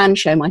I can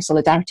show my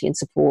solidarity and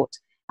support,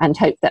 and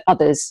hope that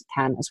others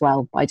can as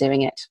well by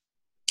doing it.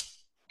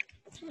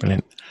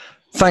 Brilliant.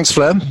 Thanks,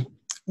 Fleur.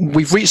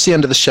 We've reached the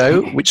end of the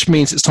show, which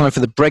means it's time for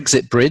the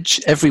Brexit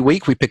Bridge. Every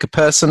week we pick a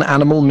person,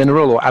 animal,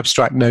 mineral, or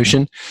abstract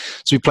notion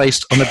to be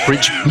placed on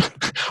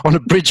a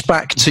bridge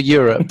back to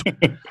Europe.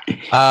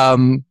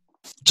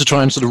 To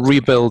try and sort of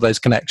rebuild those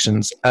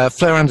connections.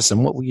 Fleur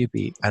Anderson, what will you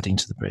be adding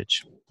to the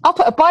bridge? I'll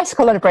put a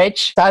bicycle on a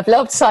bridge. I've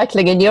loved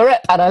cycling in Europe,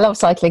 and I love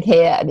cycling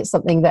here, and it's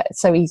something that's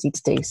so easy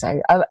to do.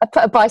 So I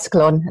put a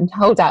bicycle on and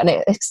hold out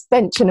an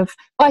extension of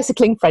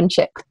bicycling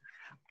friendship.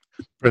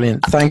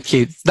 Brilliant. Thank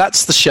you.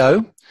 That's the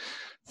show.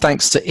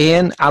 Thanks to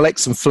Ian,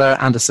 Alex, and Fleur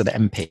Anderson,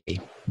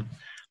 MP.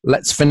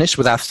 Let's finish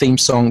with our theme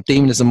song,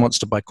 Demon is a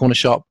Monster by Corner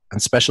Shop,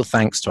 and special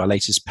thanks to our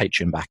latest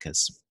Patreon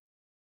backers.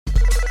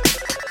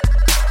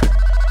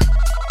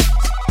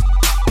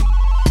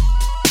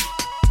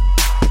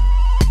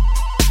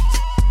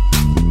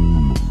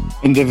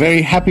 And a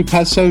very happy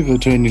Passover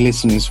to any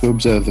listeners who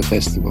observe the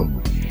festival.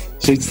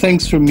 So it's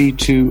thanks from me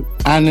to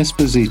Anne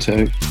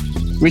Esposito,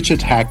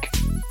 Richard Hack,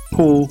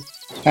 Paul,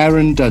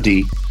 Aaron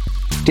Duddy,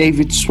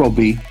 David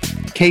Swabby,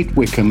 Kate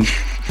Wickham,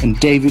 and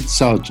David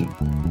Sargent.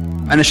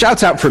 And a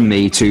shout out from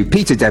me to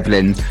Peter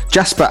Devlin,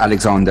 Jasper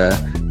Alexander,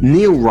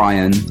 Neil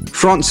Ryan,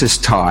 Francis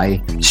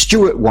Ty,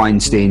 Stuart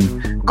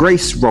Weinstein,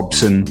 Grace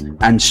Robson,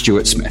 and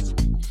Stuart Smith.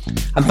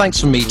 And thanks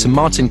from me to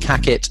Martin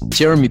Cackett,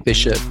 Jeremy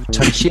Bishop,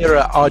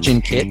 Tanshira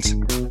Arjun-Kit,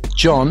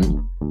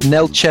 John,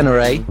 Nell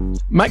Cheneray,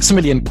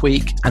 Maximilian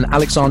Queek, and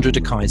Alexandra de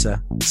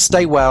Kaiser.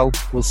 Stay well.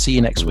 We'll see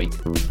you next week.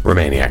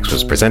 Romaniacs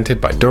was presented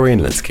by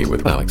Dorian Linsky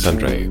with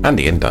Alexandre and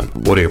Ian Dunn.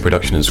 Audio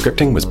production and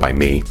scripting was by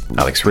me,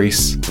 Alex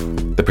Rees.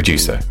 The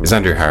producer is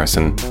Andrew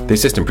Harrison. The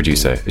assistant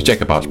producer is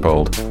Jacob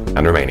Archbold.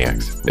 And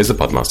Romaniacs is the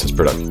Podmasters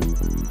production.